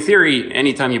in theory,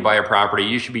 anytime you buy a property,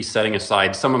 you should be setting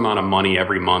aside some amount of money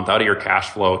every month out of your cash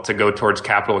flow to go towards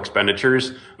capital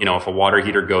expenditures. If a water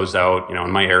heater goes out,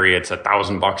 in my area, it's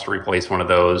 $1,000 to replace one of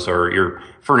those, or your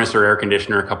furnace or air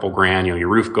conditioner, a couple grand, your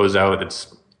roof goes out,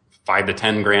 it's $5 to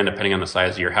 $10 grand, depending on the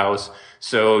size of your house.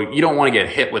 So you don't want to get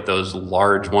hit with those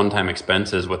large one-time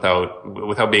expenses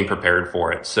without being prepared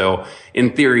for it. So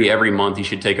in theory, every month you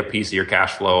should take a piece of your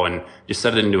cash flow and just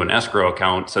set it into an escrow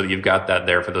account so that you've got that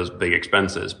there for those big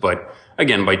expenses. But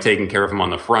again, by taking care of them on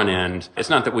the front end,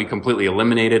 it's not that we completely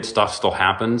eliminate it. Stuff still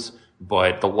happens,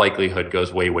 but the likelihood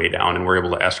goes way, way down, and we're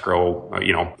able to escrow.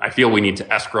 I feel we need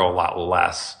to escrow a lot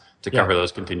less to cover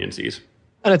those contingencies.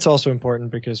 And it's also important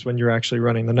because when you're actually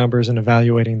running the numbers and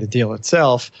evaluating the deal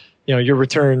itself, your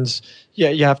returns,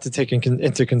 you have to take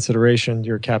into consideration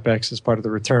your CapEx as part of the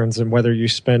returns, and whether you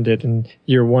spend it in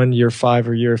year 1, year 5,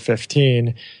 or year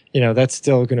 15, that's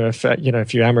still going to affect,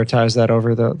 if you amortize that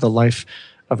over the life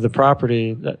of the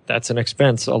property, that's an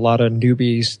expense. A lot of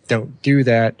newbies don't do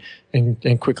that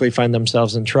and quickly find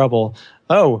themselves in trouble.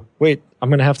 Oh, wait, I'm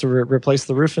going to have to replace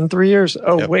the roof in 3 years.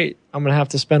 Oh, wait, I'm going to have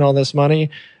to spend all this money.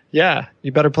 Yeah,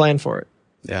 you better plan for it.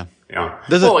 Yeah. Yeah.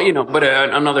 But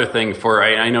another thing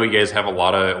I know you guys have a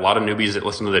lot of newbies that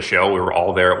listen to the show. We were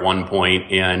all there at one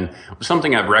point, and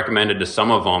something I've recommended to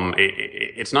some of them,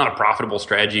 it's not a profitable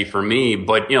strategy for me,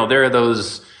 but there are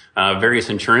those various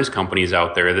insurance companies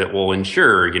out there that will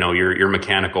insure, your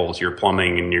mechanicals, your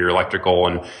plumbing, and your electrical.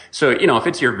 And so, if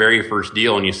it's your very first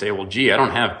deal and you say, well, gee, I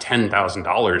don't have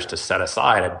 $10,000 to set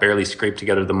aside, I barely scraped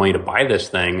together the money to buy this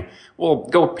thing. Well,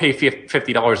 go pay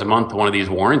 $50 a month to one of these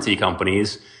warranty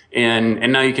companies. And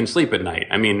now you can sleep at night.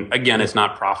 Again, it's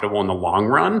not profitable in the long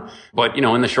run, but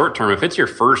in the short term, if it's your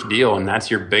first deal and that's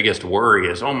your biggest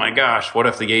worry is, oh my gosh, what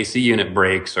if the AC unit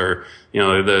breaks, or,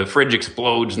 the fridge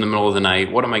explodes in the middle of the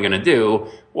night? What am I going to do?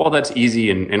 Well, that's easy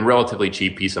and relatively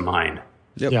cheap peace of mind.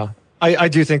 Yep. Yeah. I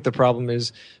do think the problem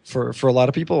is for a lot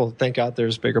of people, thank God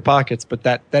there's bigger pockets, but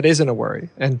that isn't a worry.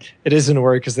 And it isn't a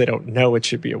worry because they don't know it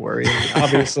should be a worry. And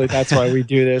obviously, that's why we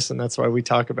do this, and that's why we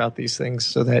talk about these things,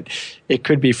 so that it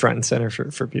could be front and center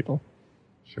for people.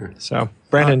 Sure. So,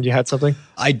 Brandon, you had something?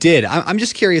 I did. I'm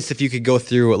just curious if you could go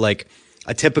through like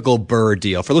a typical BRRRR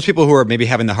deal for those people who are maybe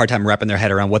having the hard time wrapping their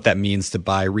head around what that means to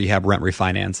buy, rehab, rent,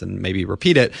 refinance, and maybe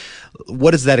repeat it.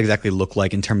 What does that exactly look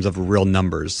like in terms of real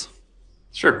numbers?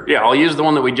 Sure. Yeah, I'll use the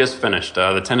one that we just finished.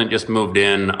 The tenant just moved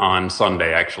in on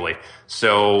Sunday, actually.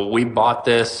 So we bought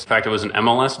this. In fact, it was an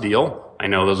MLS deal. I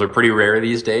know those are pretty rare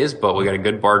these days, but we got a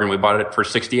good bargain. We bought it for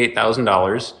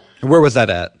 $68,000. Where was that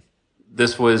at?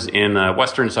 This was in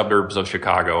western suburbs of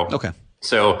Chicago. Okay.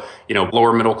 So,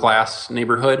 lower middle class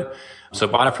neighborhood. So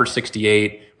bought it for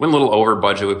 68, went a little over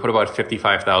budget. We put about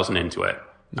 55,000 into it.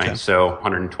 Right. Okay. So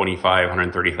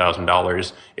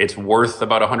 $130,000. It's worth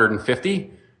about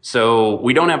 150. So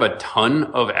we don't have a ton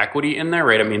of equity in there,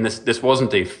 right? This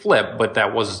wasn't a flip, but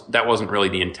that wasn't really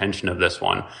the intention of this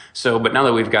one. So, but now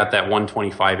that we've got that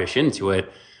 125-ish into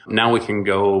it, Now we can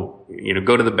go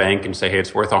to the bank and say, hey,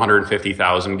 it's worth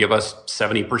 $150,000. Give us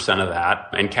 70% of that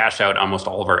and cash out almost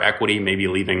all of our equity, maybe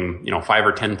leaving, $5,000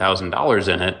 or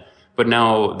 $10,000 in it. But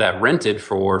now that rented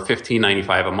for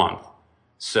 $1,595 a month.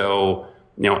 So,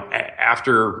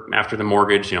 after the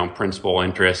mortgage, principal,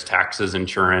 interest, taxes,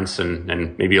 insurance,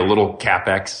 and maybe a little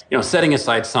CapEx, setting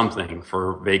aside something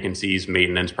for vacancies,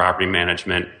 maintenance, property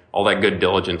management, all that good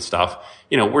diligence stuff,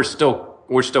 we're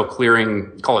still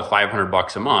clearing, call it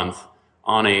 $500 a month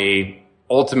on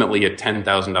ultimately a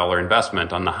 $10,000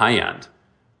 investment on the high end,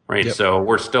 right? Yep. So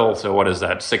what is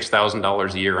that?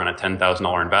 $6,000 a year on a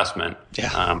 $10,000 investment.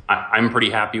 Yeah. I'm pretty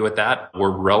happy with that.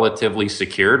 We're relatively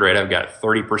secured, right? I've got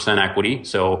 30% equity.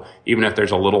 So even if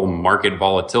there's a little market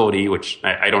volatility, which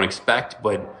I don't expect,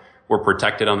 but we're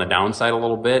protected on the downside a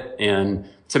little bit. And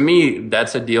to me,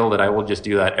 that's a deal that I will just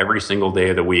do that every single day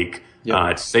of the week.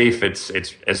 Yep. It's safe. It's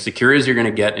as secure as you're going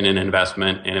to get in an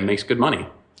investment, and it makes good money.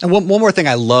 And one more thing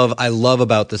I love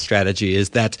about this strategy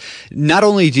is that not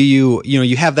only do you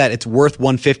have that it's worth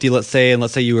 150, let's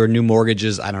say your new mortgage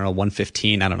is,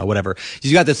 115, whatever.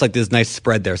 You got this nice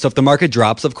spread there. So if the market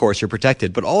drops, of course, you're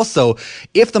protected. But also,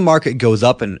 if the market goes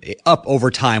up over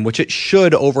time, which it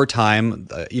should over time,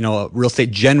 real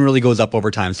estate generally goes up over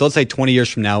time. So let's say 20 years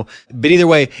from now. But either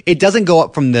way, it doesn't go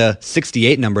up from the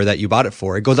 68 number that you bought it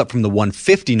for. It goes up from the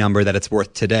 150 number that it's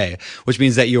worth today, which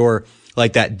means that you're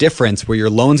like that difference where your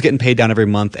loan's getting paid down every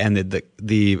month and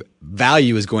the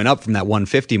value is going up from that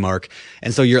 150 mark.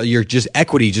 And so your just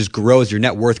equity just grows. Your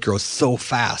net worth grows so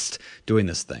fast doing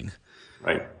this thing.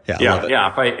 Right.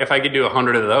 Yeah. If I could do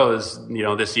 100 of those,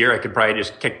 this year, I could probably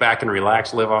just kick back and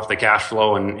relax, live off the cash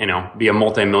flow and, be a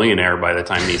multimillionaire by the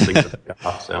time these things are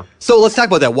up. So let's talk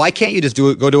about that. Why can't you just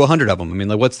go to 100 of them? I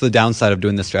mean, what's the downside of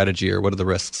doing this strategy, or what are the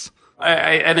risks?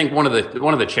 I think one of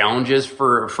the challenges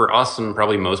for us and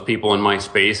probably most people in my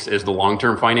space is the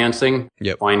long-term financing.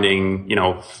 Yep. Finding,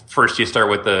 first you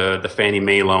start with the Fannie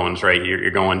Mae loans, right?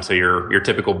 You're going to your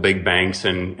typical big banks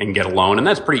and get a loan, and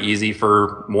that's pretty easy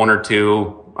for 1 or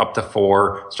 2 up to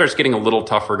 4. It starts getting a little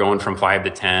tougher going from 5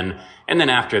 to 10. And then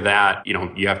after that,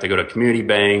 you have to go to a community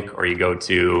bank, or you go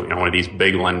to, one of these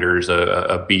big lenders,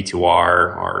 a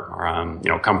B2R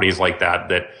or companies like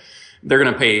that you're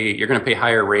going to pay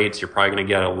higher rates. You're probably going to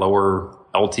get a lower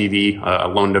LTV, a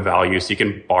loan to value, so you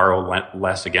can borrow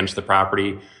less against the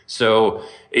property. So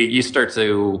you start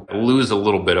to lose a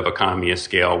little bit of economy of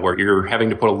scale, where you're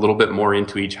having to put a little bit more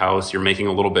into each house. You're making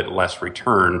a little bit less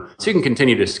return. So you can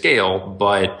continue to scale,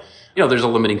 but there's a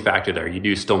limiting factor there. You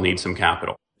do still need some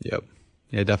capital. Yep.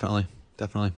 Yeah, definitely.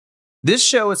 This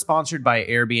show is sponsored by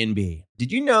Airbnb.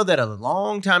 Did you know that a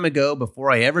long time ago,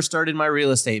 before I ever started my real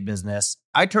estate business,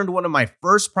 I turned one of my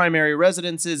first primary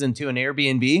residences into an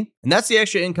Airbnb? And that's the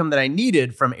extra income that I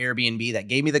needed from Airbnb that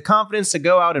gave me the confidence to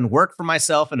go out and work for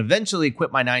myself and eventually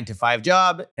quit my 9-to-5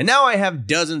 job. And now I have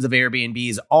dozens of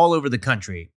Airbnbs all over the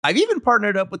country. I've even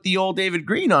partnered up with the old David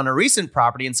Green on a recent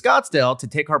property in Scottsdale to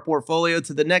take our portfolio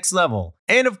to the next level.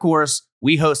 And of course,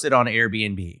 we host it on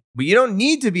Airbnb. But you don't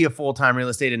need to be a full-time real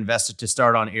estate investor to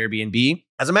start on Airbnb.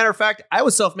 As a matter of fact, I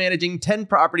was self-managing 10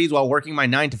 properties while working my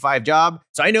 9-to-5 job,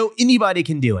 so I know anybody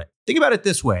can do it. Think about it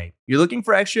this way. You're looking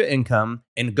for extra income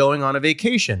and going on a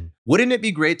vacation. Wouldn't it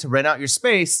be great to rent out your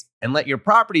space and let your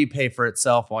property pay for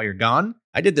itself while you're gone?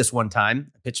 I did this one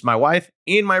time. I pitched my wife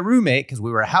and my roommate, because we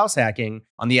were house hacking,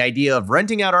 on the idea of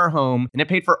renting out our home, and it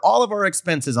paid for all of our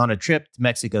expenses on a trip to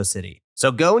Mexico City.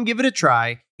 So go and give it a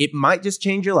try. It might just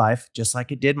change your life, just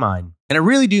like it did mine. And I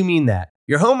really do mean that.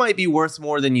 Your home might be worth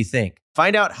more than you think.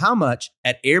 Find out how much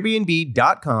at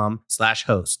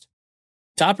airbnb.com/host.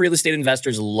 Top real estate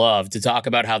investors love to talk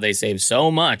about how they save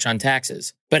so much on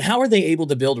taxes. But how are they able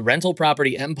to build rental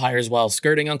property empires while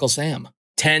skirting Uncle Sam?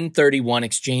 1031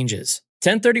 exchanges.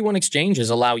 1031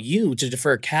 exchanges allow you to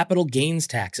defer capital gains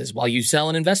taxes while you sell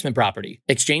an investment property,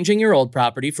 exchanging your old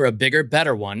property for a bigger,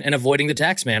 better one and avoiding the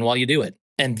tax man while you do it.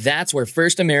 And that's where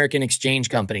First American Exchange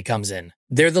Company comes in.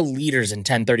 They're the leaders in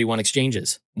 1031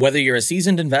 exchanges. Whether you're a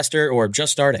seasoned investor or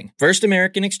just starting, First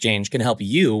American Exchange can help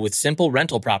you with simple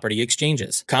rental property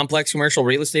exchanges, complex commercial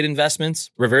real estate investments,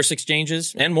 reverse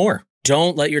exchanges, and more.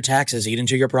 Don't let your taxes eat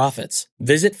into your profits.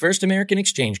 Visit First American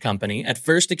Exchange Company at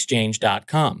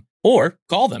firstexchange.com or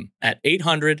call them at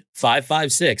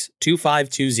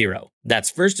 800-556-2520.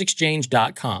 That's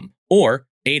firstexchange.com or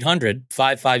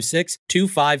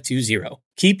 800-556-2520.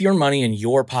 Keep your money in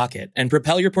your pocket and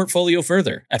propel your portfolio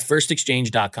further at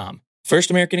firstexchange.com. First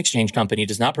American Exchange Company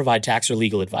does not provide tax or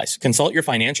legal advice. Consult your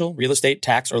financial, real estate,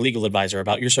 tax, or legal advisor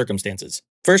about your circumstances.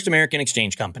 First American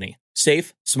Exchange Company.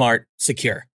 Safe, smart,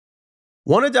 secure.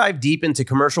 Want to dive deep into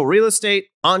commercial real estate,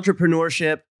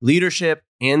 entrepreneurship, leadership,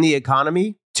 and the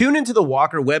economy? Tune into the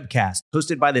Walker Webcast,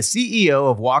 hosted by the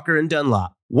CEO of Walker &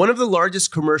 Dunlop, one of the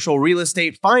largest commercial real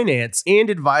estate finance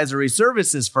and advisory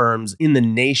services firms in the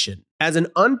nation. As an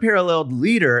unparalleled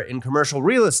leader in commercial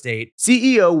real estate,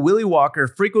 CEO Willie Walker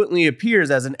frequently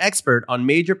appears as an expert on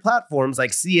major platforms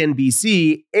like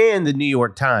CNBC and the New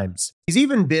York Times. He's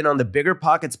even been on the Bigger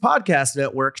Pockets podcast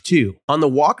network, too. On the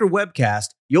Walker Webcast,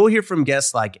 you'll hear from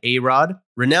guests like A-Rod,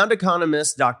 renowned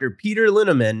economist Dr. Peter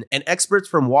Linneman, and experts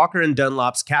from Walker &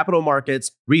 Dunlop's capital markets,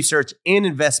 research, and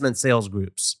investment sales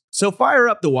groups. So fire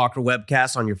up the Walker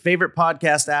Webcast on your favorite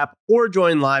podcast app or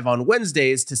join live on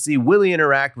Wednesdays to see Willie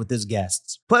interact with his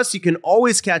guests. Plus, you can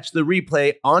always catch the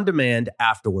replay on demand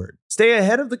afterward. Stay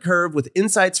ahead of the curve with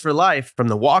insights for life from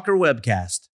the Walker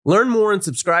Webcast. Learn more and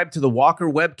subscribe to the Walker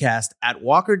Webcast at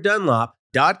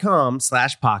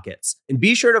walkerdunlop.com/pockets. And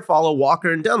be sure to follow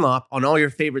Walker & Dunlop on all your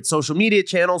favorite social media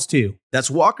channels too. That's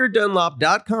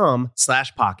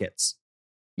walkerdunlop.com/pockets.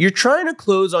 You're trying to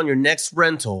close on your next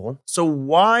rental, so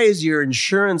why is your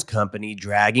insurance company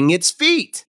dragging its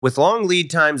feet? With long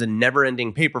lead times and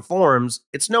never-ending paper forms,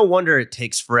 it's no wonder it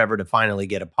takes forever to finally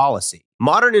get a policy.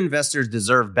 Modern investors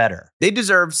deserve better. They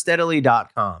deserve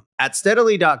Steadily.com. At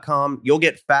Steadily.com, you'll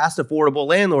get fast, affordable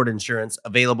landlord insurance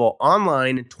available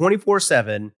online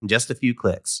 24/7 in just a few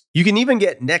clicks. You can even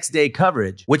get next-day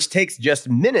coverage, which takes just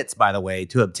minutes, by the way,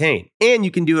 to obtain. And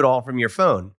you can do it all from your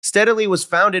phone. Steadily was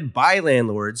founded by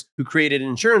landlords who created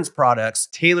insurance products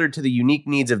tailored to the unique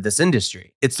needs of this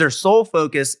industry. It's their sole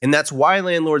focus, and that's why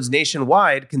landlords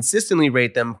nationwide consistently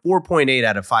rate them 4.8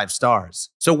 out of 5 stars.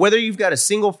 So whether you've got a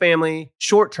single-family,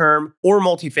 short-term, or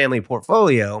multifamily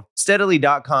portfolio,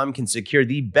 Steadily.com can secure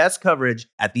the best coverage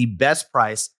at the best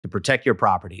price to protect your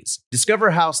properties.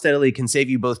 Discover how Steadily can save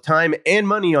you both time and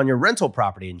money on your rental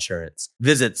property insurance.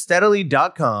 Visit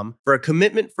Steadily.com for a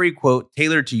commitment-free quote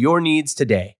tailored to your needs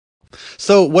today.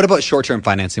 So what about short-term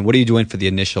financing? What are you doing for the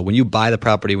initial? When you buy the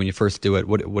property, when you first do it,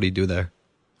 what do you do there?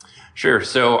 Sure.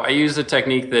 So I use a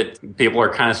technique that people are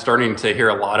kind of starting to hear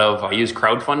a lot of. I use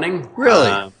crowdfunding.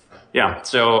 Really? Yeah.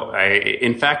 So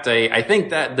in fact, I think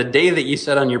that the day that you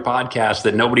said on your podcast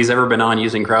that nobody's ever been on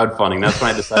using crowdfunding, that's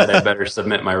when I decided I better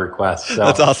submit my request. So,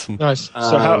 that's awesome. Nice.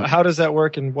 So how does that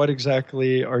work, and what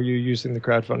exactly are you using the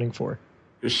crowdfunding for?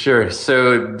 Sure.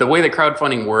 So the way that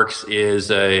crowdfunding works is,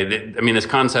 this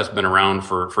concept's been around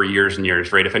for years and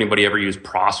years, right? If anybody ever used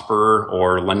Prosper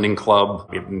or Lending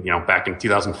Club, back in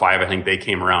 2005, I think they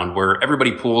came around, where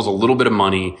everybody pools a little bit of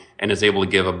money and is able to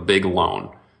give a big loan.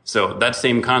 So that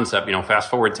same concept, fast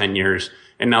forward 10 years,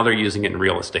 and now they're using it in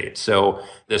real estate. So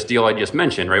this deal I just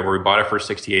mentioned, right, where we bought it for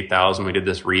 $68,000, we did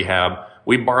this rehab.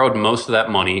 We borrowed most of that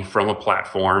money from a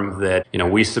platform that,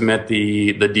 we submit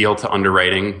the deal to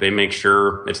underwriting. They make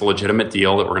sure it's a legitimate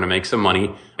deal, that we're going to make some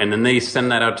money. And then they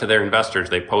send that out to their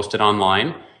investors. They post it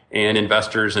online, and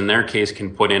investors in their case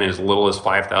can put in as little as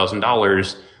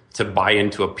 $5,000 to buy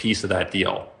into a piece of that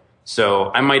deal.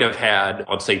 So I might have had,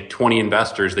 let's say, 20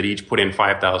 investors that each put in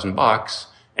 $5,000,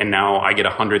 and now I get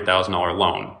a $100,000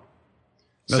 loan.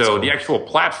 That's so cool. The actual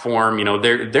platform,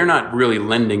 they're not really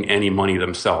lending any money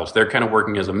themselves. They're kind of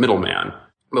working as a middleman.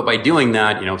 But by doing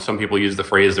that, some people use the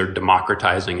phrase they're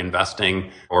democratizing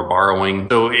investing or borrowing.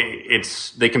 So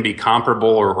they can be comparable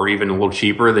or even a little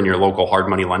cheaper than your local hard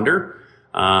money lender.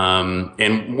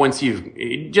 And once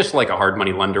just like a hard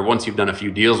money lender, once you've done a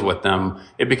few deals with them,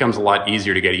 it becomes a lot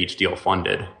easier to get each deal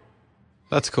funded.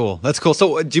 That's cool.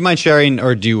 So do you mind sharing,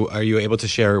 or are you able to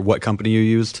share what company you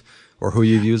used or who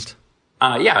you used?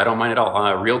 Yeah, I don't mind at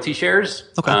all. Realty Shares.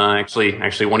 Okay.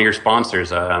 Actually one of your sponsors.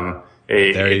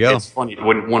 There you go. It's funny.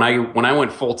 When I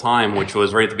went full time, which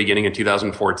was right at the beginning of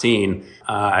 2014,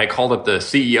 I called up the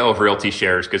CEO of Realty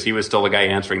Shares because he was still the guy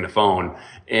answering the phone,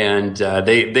 and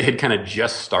they had kind of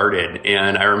just started.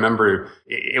 And I remember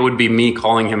it would be me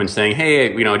calling him and saying,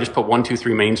 "Hey, I just put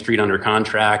 123 Main Street under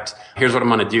contract. Here's what I'm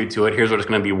going to do to it. Here's what it's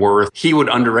going to be worth." He would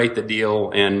underwrite the deal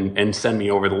and send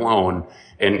me over the loan.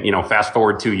 And, fast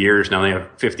forward 2 years, now they have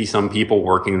 50 some people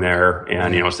working there,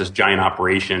 and, it's this giant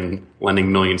operation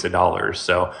lending millions of dollars.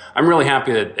 So I'm really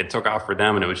happy that it took off for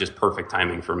them, and it was just perfect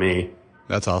timing for me.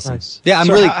 That's awesome. Nice. Yeah,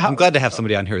 I'm glad to have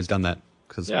somebody on here who's done that.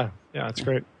 Yeah, it's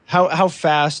great. How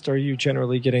fast are you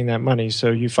generally getting that money?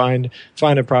 So you find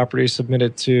a property, submit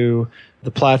it to the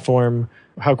platform.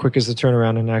 How quick is the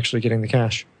turnaround in actually getting the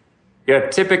cash? Yeah,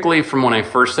 typically from when I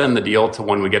first send the deal to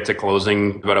when we get to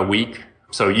closing, about a week.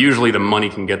 So usually the money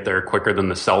can get there quicker than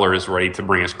the seller is ready to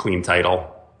bring us clean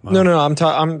title. Wow. No,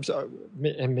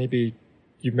 and maybe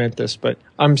you meant this, but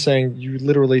I'm saying you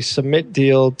literally submit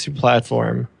deal to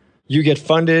platform, you get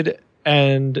funded,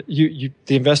 and you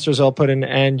the investors all put in,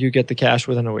 and you get the cash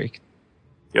within a week.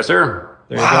 Yes, sir.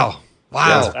 There you go.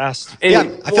 Wow. That's fast. And,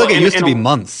 Yeah, I feel like it used to be and-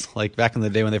 months, like back in the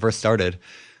day when they first started.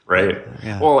 Right.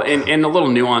 Yeah. Well, and the little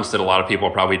nuance that a lot of people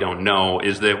probably don't know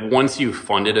is that once you've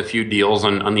funded a few deals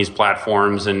on these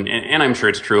platforms, and I'm sure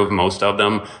it's true of most of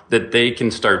them, that they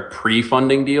can start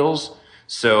pre-funding deals.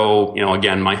 So,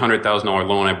 again, my $100,000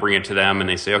 loan, I bring it to them and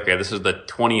they say, okay, this is the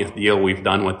 20th deal we've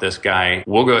done with this guy.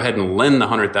 We'll go ahead and lend the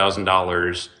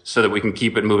 $100,000 so that we can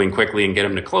keep it moving quickly and get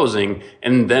him to closing.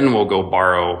 And then we'll go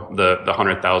borrow the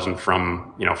 $100,000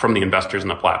 from the investors in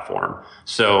the platform.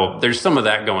 So there's some of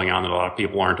that going on that a lot of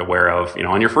people aren't aware of.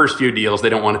 On your first few deals, they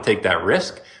don't want to take that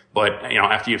risk. But,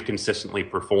 after you've consistently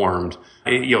performed,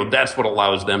 that's what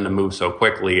allows them to move so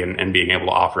quickly and being able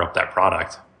to offer up that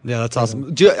product. Yeah, that's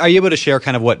awesome. Are you able to share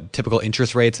kind of what typical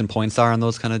interest rates and points are on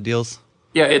those kind of deals?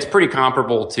 Yeah, it's pretty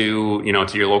comparable to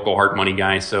your local hard money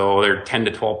guy. So they're 10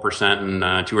 to 12%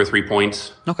 and 2 or 3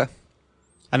 points. Okay.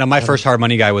 I know my first hard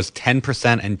money guy was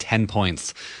 10% and 10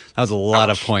 points. That was a lot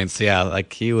of points. Yeah,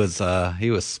 like he was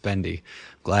spendy.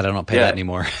 Glad I don't pay that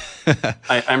anymore.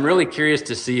 I'm really curious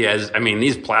to see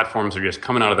these platforms are just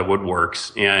coming out of the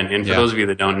woodworks. And for those of you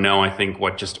that don't know, I think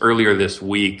just earlier this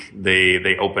week,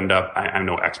 they opened up, I'm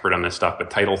no expert on this stuff,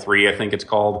 but Title III, I think it's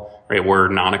called, right, where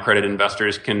non-accredited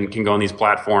investors can go on these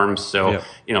platforms. So,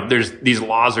 there's these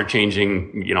laws are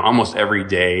changing, almost every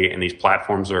day, and these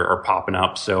platforms are popping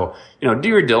up. So, do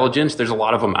your diligence. There's a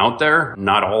lot of them out there.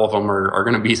 Not all of them are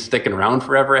going to be sticking around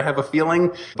forever, I have a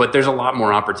feeling. But there's a lot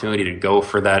more opportunity to go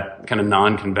for that kind of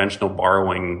non-conventional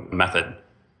borrowing method.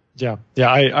 Yeah.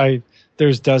 I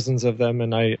there's dozens of them,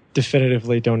 and I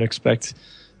definitively don't expect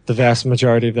the vast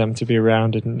majority of them to be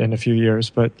around in a few years.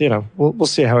 But we'll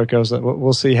see how it goes.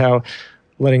 We'll see how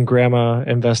letting grandma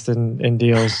invest in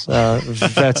deals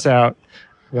vets out.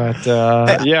 But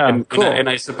cool. And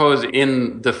I suppose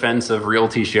in defense of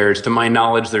realty shares, to my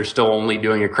knowledge, they're still only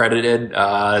doing accredited.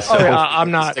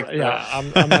 I'm not.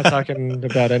 I'm not talking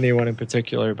about anyone in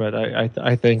particular, but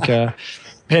I think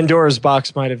Pandora's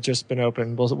box might have just been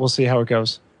opened. We'll see how it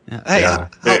goes. Yeah.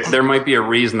 There might be a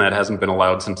reason that hasn't been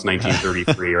allowed since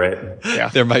 1933, right? Yeah,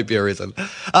 there might be a reason.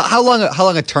 How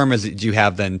long a term do you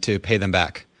have then to pay them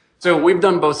back? So we've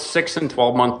done both 6 and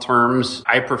 12-month terms.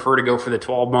 I prefer to go for the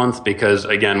 12-month because,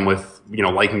 again, with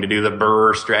liking to do the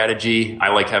BRRRR strategy, I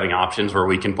like having options where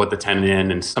we can put the tenant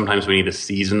in, and sometimes we need to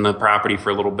season the property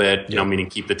for a little bit. Meaning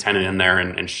keep the tenant in there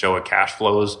and show it cash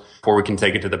flows before we can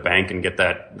take it to the bank and get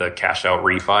the cash out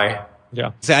refi.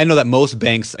 Yeah. See, I know that most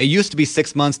banks, it used to be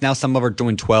 6 months. Now some of them are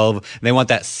doing 12. And they want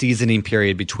that seasoning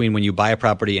period between when you buy a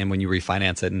property and when you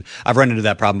refinance it. And I've run into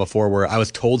that problem before where I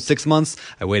was told 6 months.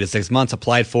 I waited 6 months,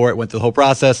 applied for it, went through the whole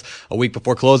process. A week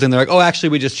before closing, they're like, oh, actually,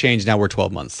 we just changed. Now we're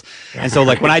 12 months. And so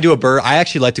like when I do a BRRRR, I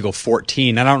actually like to go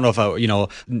 14. I don't know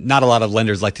if not a lot of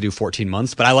lenders like to do 14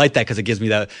 months, but I like that because it gives me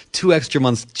that 2 extra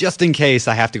months just in case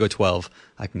I have to go 12.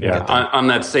 I can get that. On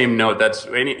that same note, that's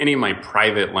any of my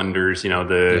private lenders,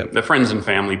 the friends and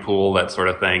family pool, that sort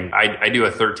of thing. I do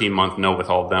a 13-month note with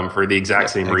all of them for the exact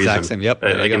same reason.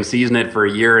 I can season it for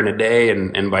a year and a day,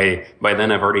 and by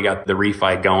then I've already got the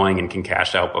refi going and can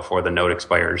cash out before the note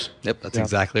expires. Yep, that's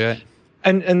exactly right.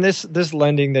 And this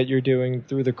lending that you're doing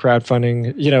through the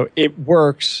crowdfunding, it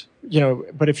works.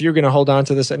 But if you're going to hold on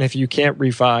to this and if you can't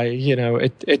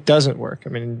refi, it doesn't work. I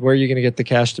mean, where are you going to get the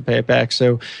cash to pay it back?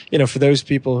 So, for those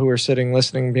people who are sitting,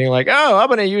 listening, being like, oh, I'm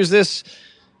going to use this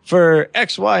for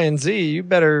X, Y, and Z, you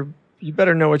better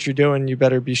know what you're doing. You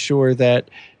better be sure that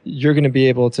you're going to be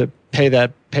able to pay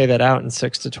that out in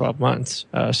 6 to 12 months.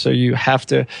 So you have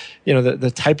to,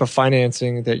 the type of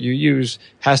financing that you use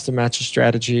has to match a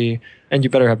strategy, and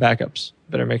you better have backups.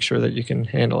 Better make sure that you can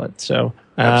handle it. So,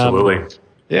 absolutely.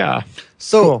 Yeah.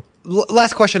 So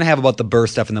last question I have about the BRRRR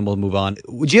stuff, and then we'll move on.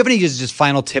 Would you have any just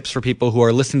final tips for people who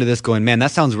are listening to this going, man,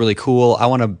 that sounds really cool. I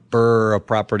want to BRRRR a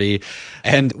property.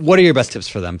 And what are your best tips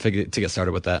for them to get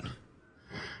started with that?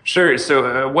 Sure.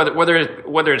 So whether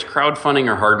it's crowdfunding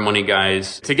or hard money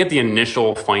guys, to get the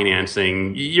initial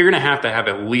financing, you're going to have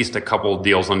at least a couple of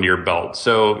deals under your belt.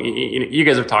 So you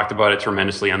guys have talked about it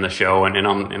tremendously on the show and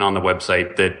on the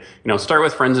website that, start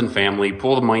with friends and family,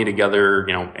 pull the money together.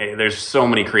 There's so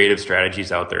many creative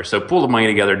strategies out there. So pull the money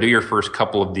together, do your first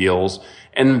couple of deals,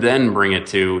 and then bring it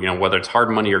to, whether it's hard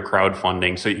money or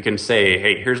crowdfunding. So you can say,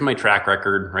 hey, here's my track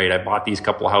record, right? I bought these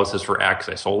couple of houses for X.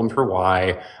 I sold them for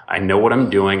Y. I know what I'm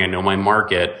doing. I know my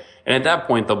market. And at that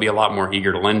point, they'll be a lot more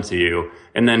eager to lend to you.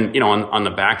 And then, on the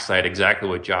backside, exactly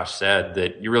what Josh said,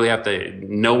 that you really have to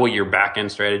know what your back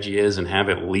end strategy is and have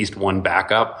at least one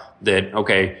backup that,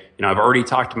 okay, I've already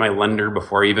talked to my lender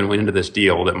before I even went into this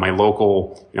deal that my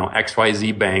local,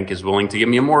 XYZ bank is willing to give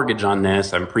me a mortgage on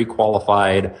this. I'm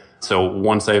pre-qualified. So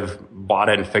once I've bought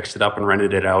it and fixed it up and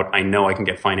rented it out, I know I can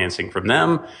get financing from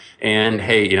them. And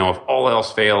hey, if all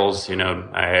else fails,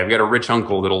 I've got a rich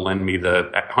uncle that'll lend me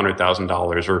the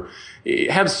 $100,000 or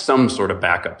have some sort of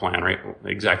backup plan, right?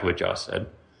 Exactly what Josh said.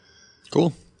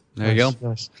 Cool. There you go.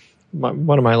 Nice.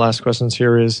 One of my last questions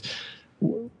here is,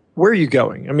 where are you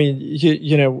going? I mean,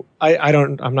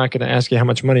 I'm not going to ask you how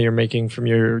much money you're making from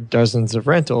your dozens of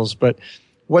rentals, but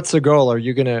what's the goal? Are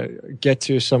you going to get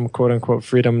to some quote unquote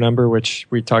freedom number, which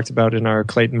we talked about in our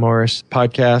Clayton Morris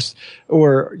podcast?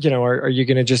 Or, are you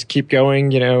going to just keep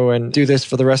going, and do this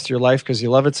for the rest of your life because you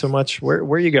love it so much? Where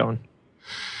are you going?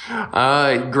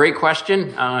 Great question.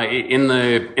 In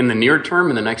the near term,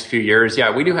 in the next few years,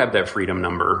 we do have that freedom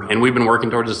number, and we've been working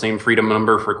towards the same freedom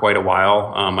number for quite a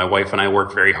while. My wife and I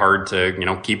work very hard to,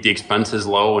 keep the expenses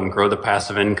low and grow the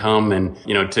passive income, and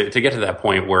to get to that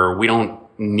point where we don't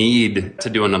need to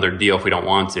do another deal if we don't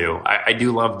want to. I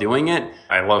do love doing it.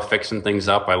 I love fixing things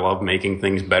up. I love making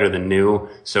things better than new.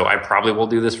 So I probably will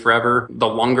do this forever. The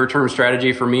longer term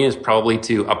strategy for me is probably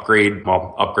to upgrade.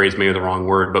 Well, upgrade's maybe the wrong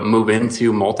word, but move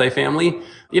into multifamily.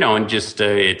 And just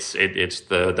it's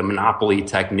the monopoly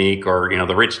technique, or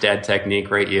the rich dad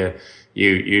technique, right?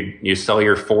 You sell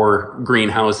your 4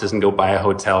 greenhouses and go buy a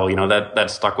hotel. That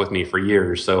stuck with me for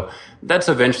years. So that's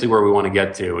eventually where we want to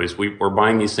get to, is we're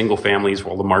buying these single families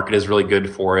while the market is really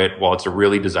good for it, while it's a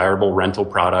really desirable rental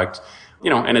product,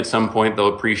 and at some point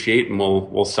they'll appreciate and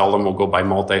we'll sell them. We'll go buy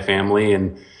multifamily.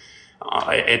 And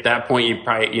at that point, you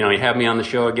probably, you have me on the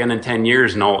show again in 10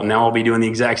 years, and now I'll be doing the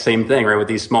exact same thing, right? With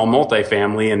these small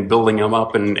multifamily and building them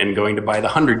up and going to buy the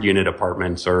 100-unit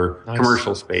apartments or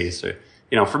commercial space.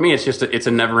 For me, it's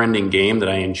a never-ending game that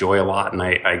I enjoy a lot, and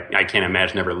I can't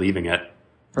imagine ever leaving it.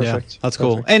 Perfect. Yeah, that's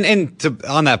cool. And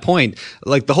on that point,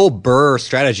 like the whole BRRRR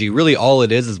strategy, really all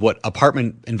it is what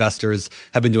apartment investors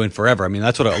have been doing forever. I mean,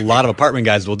 that's what a lot of apartment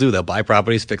guys will do. They'll buy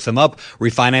properties, fix them up,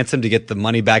 refinance them to get the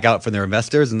money back out from their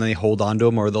investors, and then they hold on to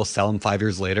them, or they'll sell them 5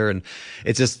 years later. And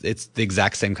it's the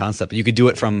exact same concept. You could do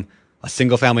it from a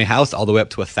single family house all the way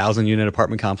up to a 1,000-unit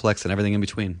apartment complex and everything in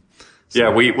between. So. Yeah,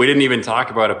 we didn't even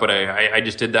talk about it, but I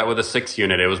just did that with a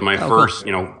 6-unit. It was my first,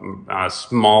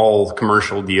 small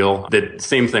commercial deal. The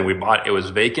same thing we bought. It was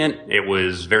vacant. It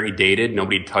was very dated.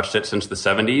 Nobody touched it since the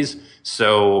 70s.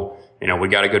 So, we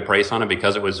got a good price on it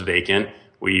because it was vacant.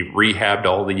 We rehabbed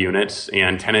all the units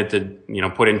and tenanted,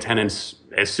 put in tenants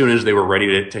as soon as they were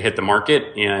ready to hit the market.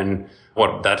 And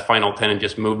that final tenant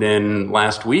just moved in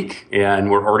last week,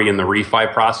 and we're already in the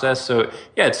refi process. So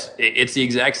yeah, it's the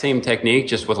exact same technique,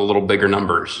 just with a little bigger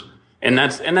numbers. And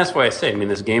that's why I say,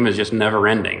 this game is just never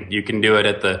ending. You can do it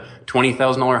at the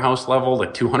 $20,000 house level, the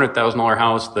 $200,000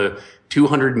 house, the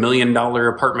 $200 million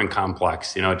apartment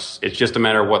complex. It's just a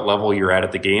matter of what level you're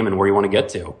at the game and where you want to get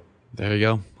to. There you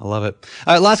go. I love it.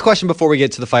 All right, last question before we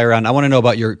get to the fire round. I want to know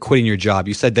about your quitting your job.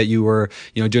 You said that you were,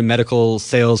 doing medical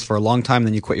sales for a long time,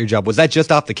 then you quit your job. Was that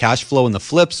just off the cash flow and the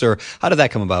flips, or how did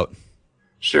that come about?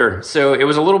 Sure. So it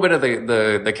was a little bit of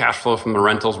the cash flow from the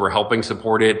rentals were helping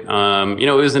support it.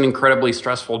 It was an incredibly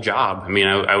stressful job.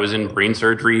 I was in brain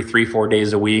surgery 3-4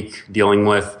 days a week, dealing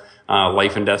with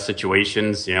life and death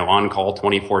situations, on call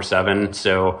 24/7.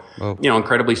 So,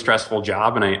 incredibly stressful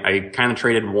job. And I kind of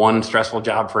traded one stressful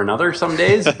job for another some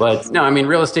days. But no,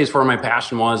 real estate's where my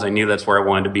passion was. I knew that's where I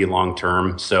wanted to be long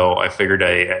term. So I figured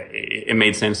it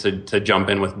made sense to jump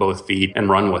in with both feet and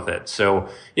run with it. So,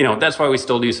 that's why we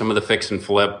still do some of the fix and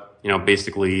flip.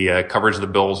 Basically covers the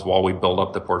bills while we build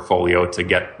up the portfolio to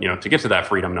get to that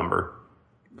freedom number.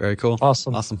 Very cool.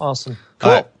 Awesome. Cool. All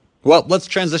right. Well, let's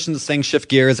transition this thing, shift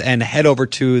gears, and head over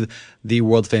to the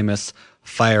world famous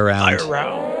fire round.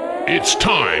 It's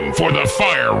time for the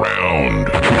fire round.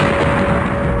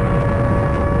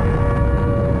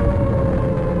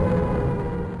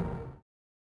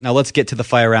 Now let's get to the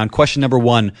fire round. Question number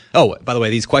 1. Oh, by the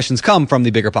way, these questions come from the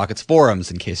Bigger Pockets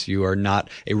forums. In case you are not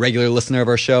a regular listener of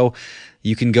our show,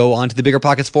 you can go onto the Bigger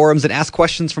Pockets forums and ask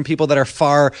questions from people that are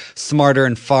far smarter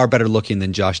and far better looking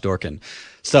than Josh Dorkin.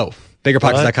 So,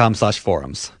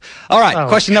 biggerpockets.com/forums. All right,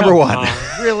 question number 1.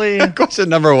 Really? Question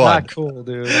number 1. Not cool,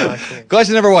 dude. Not cool.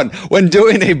 Question number 1. When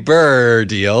doing a BRRRR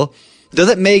deal, does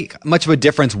it make much of a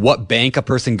difference what bank a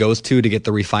person goes to get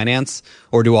the refinance,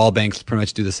 or do all banks pretty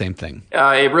much do the same thing?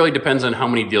 It really depends on how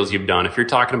many deals you've done. If you're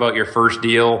talking about your first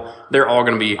deal, they're all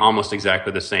going to be almost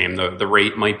exactly the same. The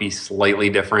rate might be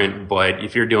slightly different, but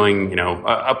if you're doing,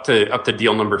 up to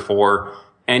deal number 4,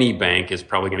 any bank is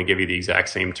probably going to give you the exact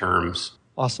same terms.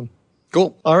 Awesome.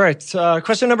 Cool. All right.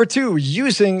 Question number 2,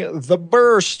 using the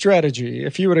BRRRR strategy.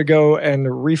 If you were to go and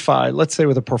refi, let's say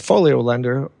with a portfolio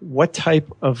lender, what type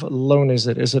of loan is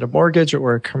it? Is it a mortgage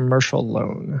or a commercial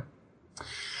loan?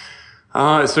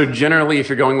 So generally, if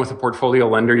you're going with a portfolio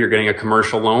lender, you're getting a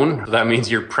commercial loan. That means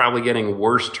you're probably getting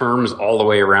worse terms all the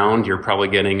way around. You're probably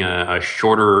getting a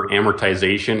shorter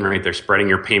amortization, right? They're spreading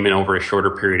your payment over a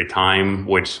shorter period of time,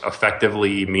 which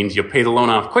effectively means you'll pay the loan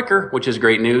off quicker, which is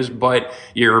great news, but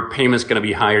your payment's going to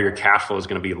be higher, your cash flow is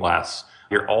going to be less.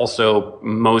 You're also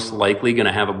most likely going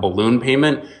to have a balloon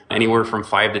payment anywhere from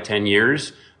 5 to 10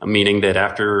 years, meaning that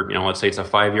after, let's say it's a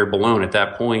 5-year balloon, at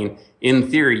that point, in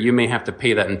theory, you may have to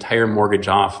pay that entire mortgage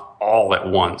off all at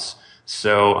once.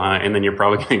 So, and then you're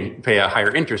probably going to pay a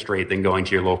higher interest rate than going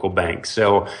to your local bank.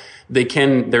 So they're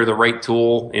the right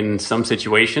tool in some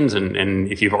situations. And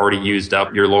if you've already used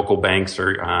up your local banks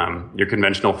or your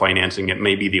conventional financing, it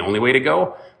may be the only way to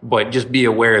go. But just be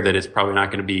aware that it's probably not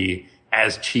going to be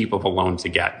as cheap of a loan to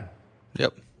get.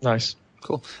 Yep. Nice.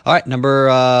 Cool. All right.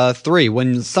 Number 3,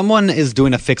 when someone is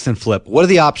doing a fix and flip, what are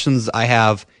the options I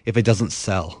have if it doesn't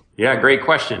sell? Yeah, great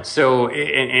question. So,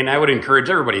 and I would encourage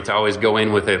everybody to always go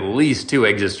in with at least 2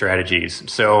 exit strategies.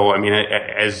 So, I mean,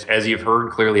 as you've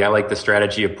heard, clearly I like the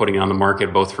strategy of putting it on the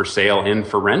market both for sale and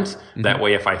for rent. Mm-hmm. That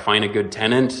way, if I find a good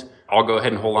tenant, I'll go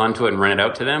ahead and hold on to it and rent it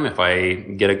out to them. If I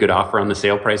get a good offer on the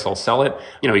sale price, I'll sell it.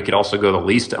 You could also go the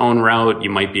lease to own route. You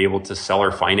might be able to sell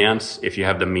or finance if you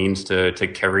have the means to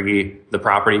carry the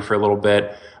property for a little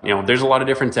bit. There's a lot of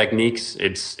different techniques.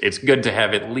 It's good to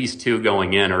have at least 2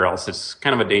 going in, or else it's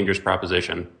kind of a dangerous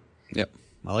proposition. Yep.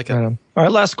 I like it. All right,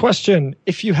 last question.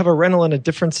 If you have a rental in a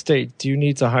different state, do you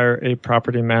need to hire a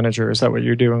property manager? Is that what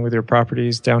you're doing with your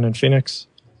properties down in Phoenix?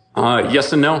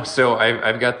 Yes and no. So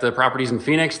I've got the properties in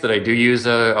Phoenix that I do use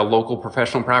a local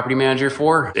professional property manager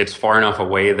for. It's far enough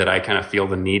away that I kind of feel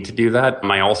the need to do that.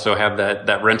 I also have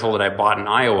that rental that I bought in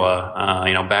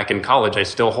Iowa, back in college. I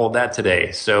still hold that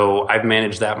today. So I've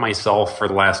managed that myself for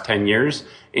the last 10 years.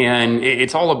 And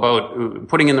it's all about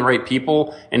putting in the right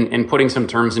people and putting some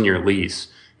terms in your lease.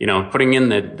 Putting in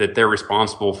that they're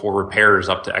responsible for repairs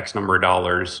up to X number of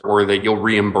dollars, or that you'll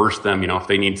reimburse them, if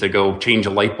they need to go change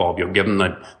a light bulb, you'll give them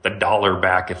the dollar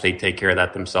back if they take care of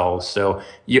that themselves. So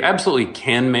you absolutely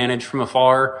can manage from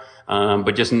afar,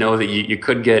 but just know that you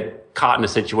could get caught in a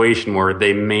situation where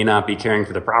they may not be caring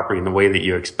for the property in the way that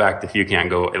you expect if you can't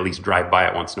go at least drive by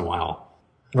it once in a while.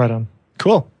 Right on.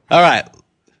 Cool. All right.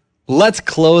 Let's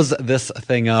close this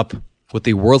thing up with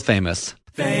the world famous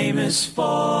Famous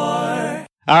Four.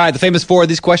 All right, the Famous Four.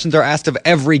 These questions are asked of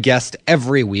every guest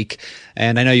every week,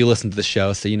 and I know you listen to the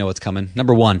show, so you know what's coming.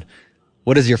 Number 1,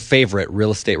 what is your favorite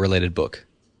real estate-related book?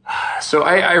 So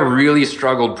I really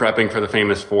struggled prepping for the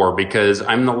Famous Four because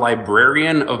I'm the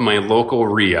librarian of my local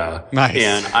RIA. Nice.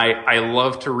 And I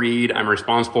love to read. I'm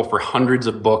responsible for hundreds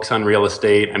of books on real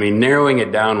estate. I mean, narrowing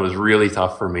it down was really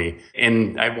tough for me.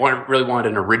 And I really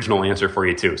wanted an original answer for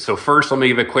you too. So first, let me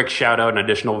give a quick shout out and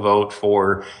additional vote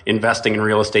for Investing in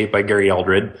Real Estate by Gary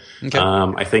Eldred. Okay.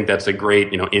 I think that's a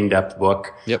great, in-depth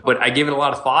book. Yep. But I gave it a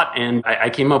lot of thought, and I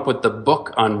came up with the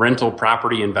book on rental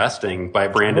property investing by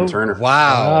Brandon Turner.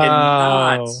 Wow.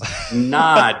 And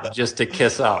not just to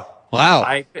kiss up. Wow.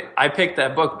 I picked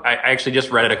that book. I actually just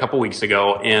read it a couple weeks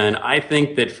ago, and I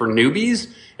think that for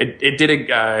newbies, it did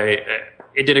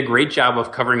a great job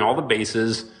of covering all the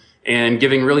bases and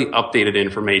giving really updated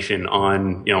information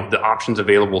on, the options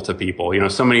available to people.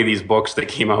 So many of these books that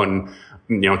came out in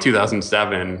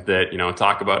 2007 that,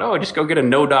 talk about, just go get a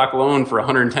no-doc loan for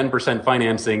 110%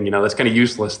 financing. That's kind of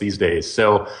useless these days.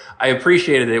 So I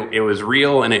appreciated it. It was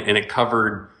real, and it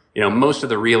covered, most of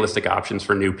the realistic options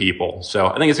for new people. So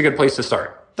I think it's a good place to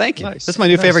start. Thank you. Nice. That's my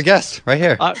new favorite guest right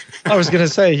here. I was going to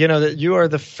say, that you are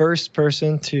the first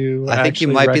person to. I think you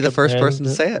might be the first person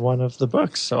to say it. One of the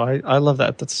books, so I love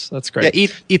that. That's great. Yeah,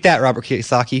 eat that, Robert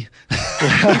Kiyosaki.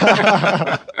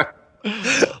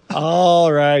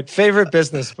 All right, favorite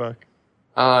business book.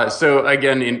 So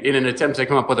again, in an attempt to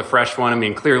come up with a fresh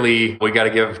one, clearly we got to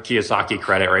give Kiyosaki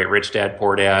credit, right? Rich Dad,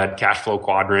 Poor Dad, Cash Flow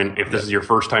Quadrant. If this is your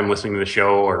first time listening to the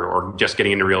show or just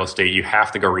getting into real estate, you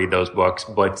have to go read those books.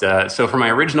 But, so for my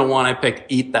original one, I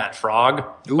picked Eat That Frog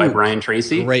by Brian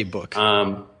Tracy. Great book.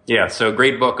 Yeah, so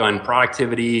great book on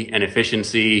productivity and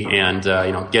efficiency and,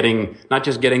 not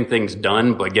just getting things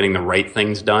done, but getting the right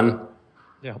things done.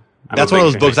 Yeah. That's one of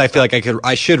those books I feel like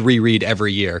I should reread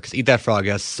every year because Eat That Frog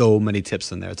has so many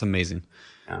tips in there. It's amazing.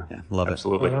 Yeah, love it.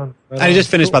 Absolutely. Right and I just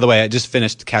finished, by the way,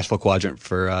 Cash Flow Quadrant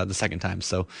for the second time.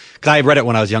 So, because I read it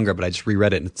when I was younger, but I just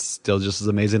reread it and it's still just as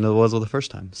amazing as it was the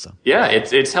first time. So, yeah,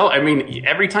 it's hell.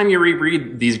 Every time you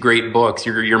reread these great books,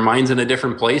 your mind's in a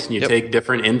different place and you take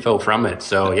different info from it.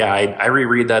 So, yeah, I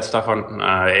reread that stuff on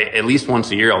at least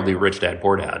once a year. I'll do Rich Dad,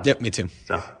 Poor Dad. Yep, me too.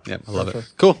 So, yep, I love it.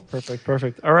 Cool.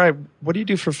 Perfect. All right, what do you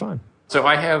do for fun? So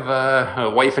I have a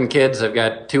wife and kids. I've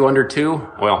got 2 under 2.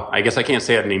 Well, I guess I can't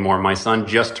say it anymore. My son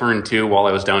just turned 2 while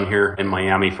I was down here in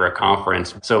Miami for a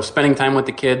conference. So spending time with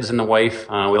the kids and the wife.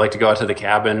 We like to go out to the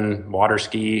cabin, water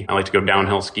ski. I like to go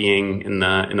downhill skiing in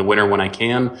the winter when I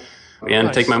can,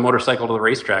 and take my motorcycle to the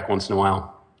racetrack once in a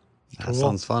while. That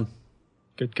sounds fun.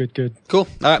 Good. Cool.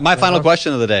 All right, my final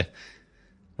question of the day.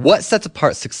 What sets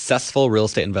apart successful real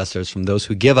estate investors from those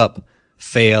who give up,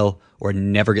 fail, or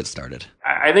never get started?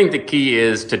 I think the key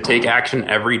is to take action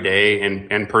every day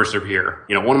and persevere.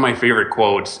 One of my favorite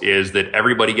quotes is that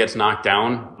everybody gets knocked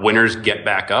down, winners get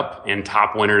back up, and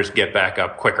top winners get back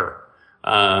up quicker.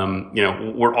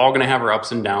 We're all going to have our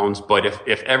ups and downs, but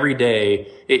if every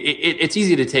day, it's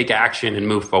easy to take action and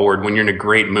move forward when you're in a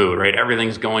great mood, right?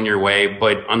 Everything's going your way,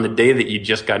 but on the day that you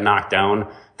just got knocked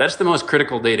down, that's the most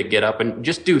critical day to get up and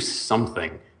just do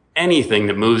something, anything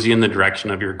that moves you in the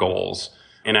direction of your goals.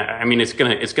 And I mean, it's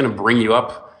gonna bring you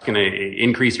up. It's gonna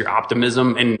increase your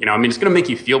optimism, and it's gonna make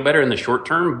you feel better in the short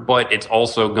term. But it's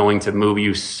also going to move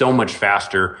you so much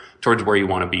faster towards where you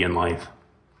want to be in life.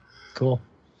 Cool,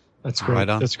 that's great. Right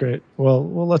on. That's great.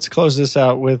 Well, let's close this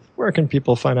out with where can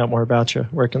people find out more about you?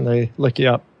 Where can they look you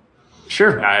up?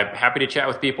 Sure. I'm happy to chat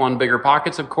with people on Bigger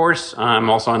Pockets, of course.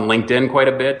 I'm also on LinkedIn quite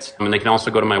a bit. And they can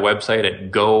also go to my website at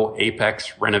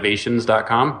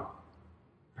goapexrenovations.com.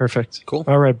 Perfect. Cool.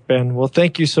 All right, Ben. Well,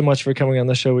 thank you so much for coming on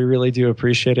the show. We really do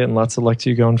appreciate it, and lots of luck to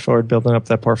you going forward, building up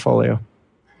that portfolio.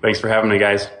 Thanks for having me,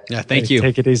 guys. Yeah, thank you.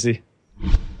 Take it easy.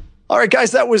 All right,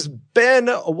 guys, that was Ben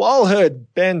Walhood.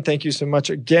 Ben, thank you so much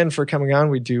again for coming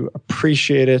on. We do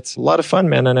appreciate it. A lot of fun,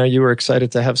 man. I know you were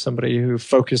excited to have somebody who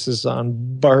focuses on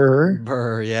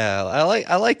BRRRR. Yeah.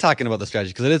 I like talking about the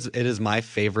strategy because it is my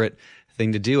favorite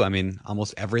thing to do. I mean,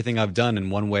 almost everything I've done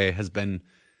in one way has been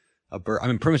a BRRRR. I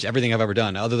mean, pretty much everything I've ever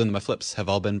done, other than my flips, have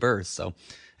all been BRRRRs. So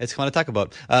it's fun to talk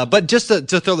about. But just to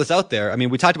throw this out there, I mean,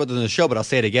 we talked about this in the show, but I'll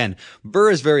say it again.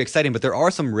 BRRRR is very exciting, but there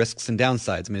are some risks and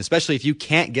downsides. I mean, especially if you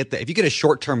can't if you get a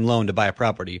short-term loan to buy a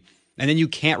property and then you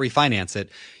can't refinance it,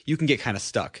 you can get kind of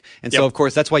stuck. And so, of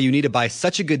course, that's why you need to buy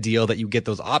such a good deal that you get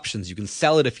those options. You can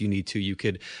sell it if you need to. You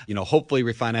could, hopefully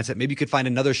refinance it. Maybe you could find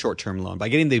another short-term loan. By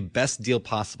getting the best deal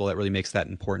possible, that really makes that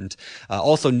important.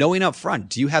 Also, knowing up front,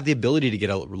 do you have the ability to get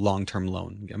a long-term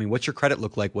loan? I mean, what's your credit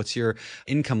look like? What's your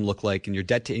income look like, and your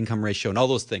debt-to-income ratio and all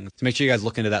those things? So make sure you guys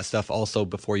look into that stuff also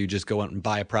before you just go out and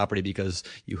buy a property because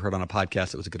you heard on a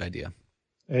podcast it was a good idea.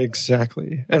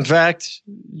 Exactly. In fact,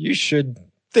 you should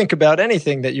think about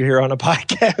anything that you hear on a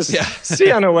podcast,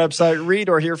 see on a website, read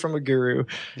or hear from a guru.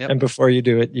 Yep. And before you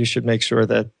do it, you should make sure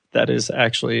that that is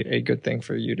actually a good thing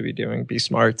for you to be doing. Be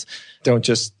smart. Don't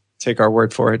just take our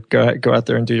word for it. Go out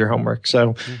there and do your homework.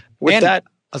 So with that,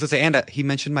 I was going to say, and he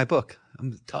mentioned my book.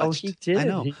 I'm touched. Oh, he did. I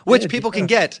know. Which people can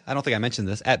get. I don't think I mentioned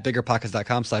this at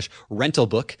biggerpockets.com/rental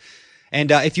book. And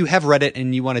if you have read it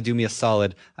and you want to do me a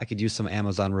solid, I could use some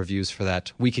Amazon reviews for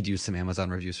that. We could use some Amazon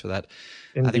reviews for that.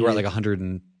 Indeed. I think we're at like 100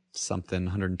 and something,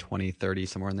 120, 30,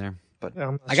 somewhere in there. But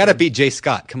I got to beat Jay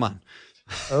Scott. Come on.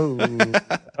 Oh,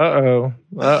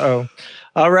 uh-oh.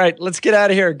 All right, let's get out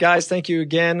of here. Guys, thank you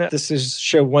again. This is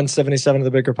show 177 of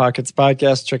the Bigger Pockets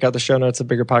podcast. Check out the show notes at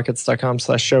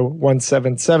biggerpockets.com/show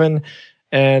 177.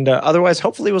 And otherwise,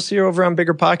 hopefully we'll see you over on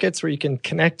Bigger Pockets where you can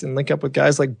connect and link up with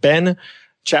guys like Ben,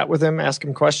 chat with him, ask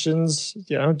him questions,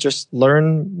 just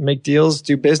learn, make deals,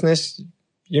 do business,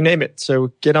 you name it.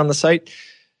 So get on the site.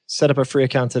 Set up a free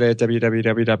account today at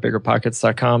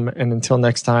www.biggerpockets.com. And until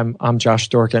next time, I'm Josh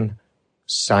Dorkin,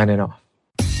 signing off.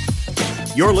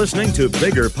 You're listening to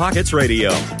Bigger Pockets Radio,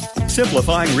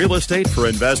 simplifying real estate for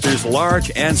investors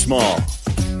large and small.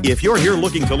 If you're here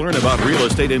looking to learn about real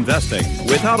estate investing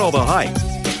without all the hype,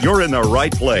 you're in the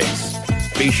right place.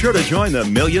 Be sure to join the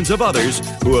millions of others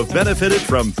who have benefited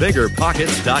from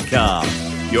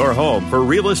BiggerPockets.com, your home for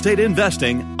real estate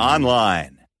investing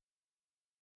online.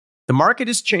 The market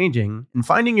is changing, and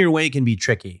finding your way can be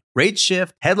tricky. Rates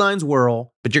shift, headlines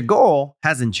whirl, but your goal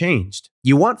hasn't changed.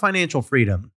 You want financial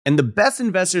freedom, and the best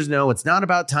investors know it's not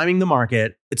about timing the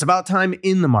market, it's about time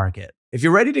in the market. If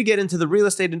you're ready to get into the real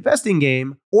estate investing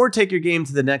game or take your game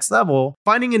to the next level,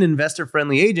 finding an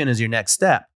investor-friendly agent is your next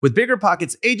step. With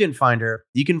BiggerPockets Agent Finder,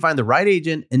 you can find the right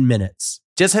agent in minutes.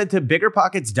 Just head to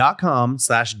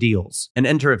biggerpockets.com/deals and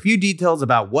enter a few details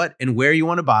about what and where you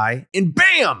want to buy, and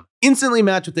bam! Instantly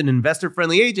match with an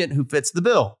investor-friendly agent who fits the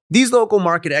bill. These local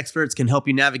market experts can help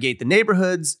you navigate the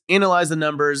neighborhoods, analyze the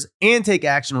numbers, and take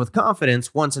action with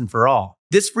confidence once and for all.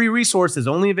 This free resource is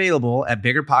only available at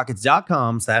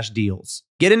biggerpockets.com/deals.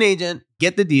 Get an agent,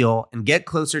 get the deal, and get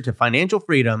closer to financial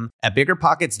freedom at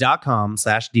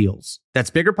biggerpockets.com/deals.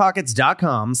 That's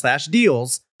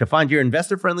biggerpockets.com/deals to find your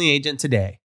investor-friendly agent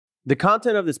today. The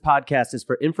content of this podcast is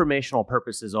for informational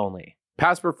purposes only.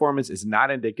 Past performance is not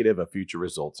indicative of future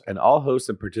results, and all host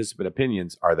and participant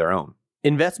opinions are their own.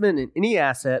 Investment in any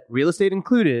asset, real estate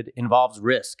included, involves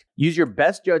risk. Use your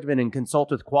best judgment and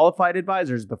consult with qualified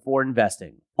advisors before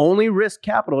investing. Only risk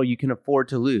capital you can afford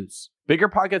to lose. Bigger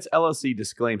Pockets LLC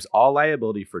disclaims all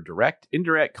liability for direct,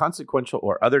 indirect, consequential,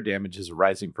 or other damages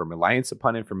arising from reliance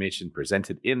upon information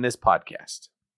presented in this podcast.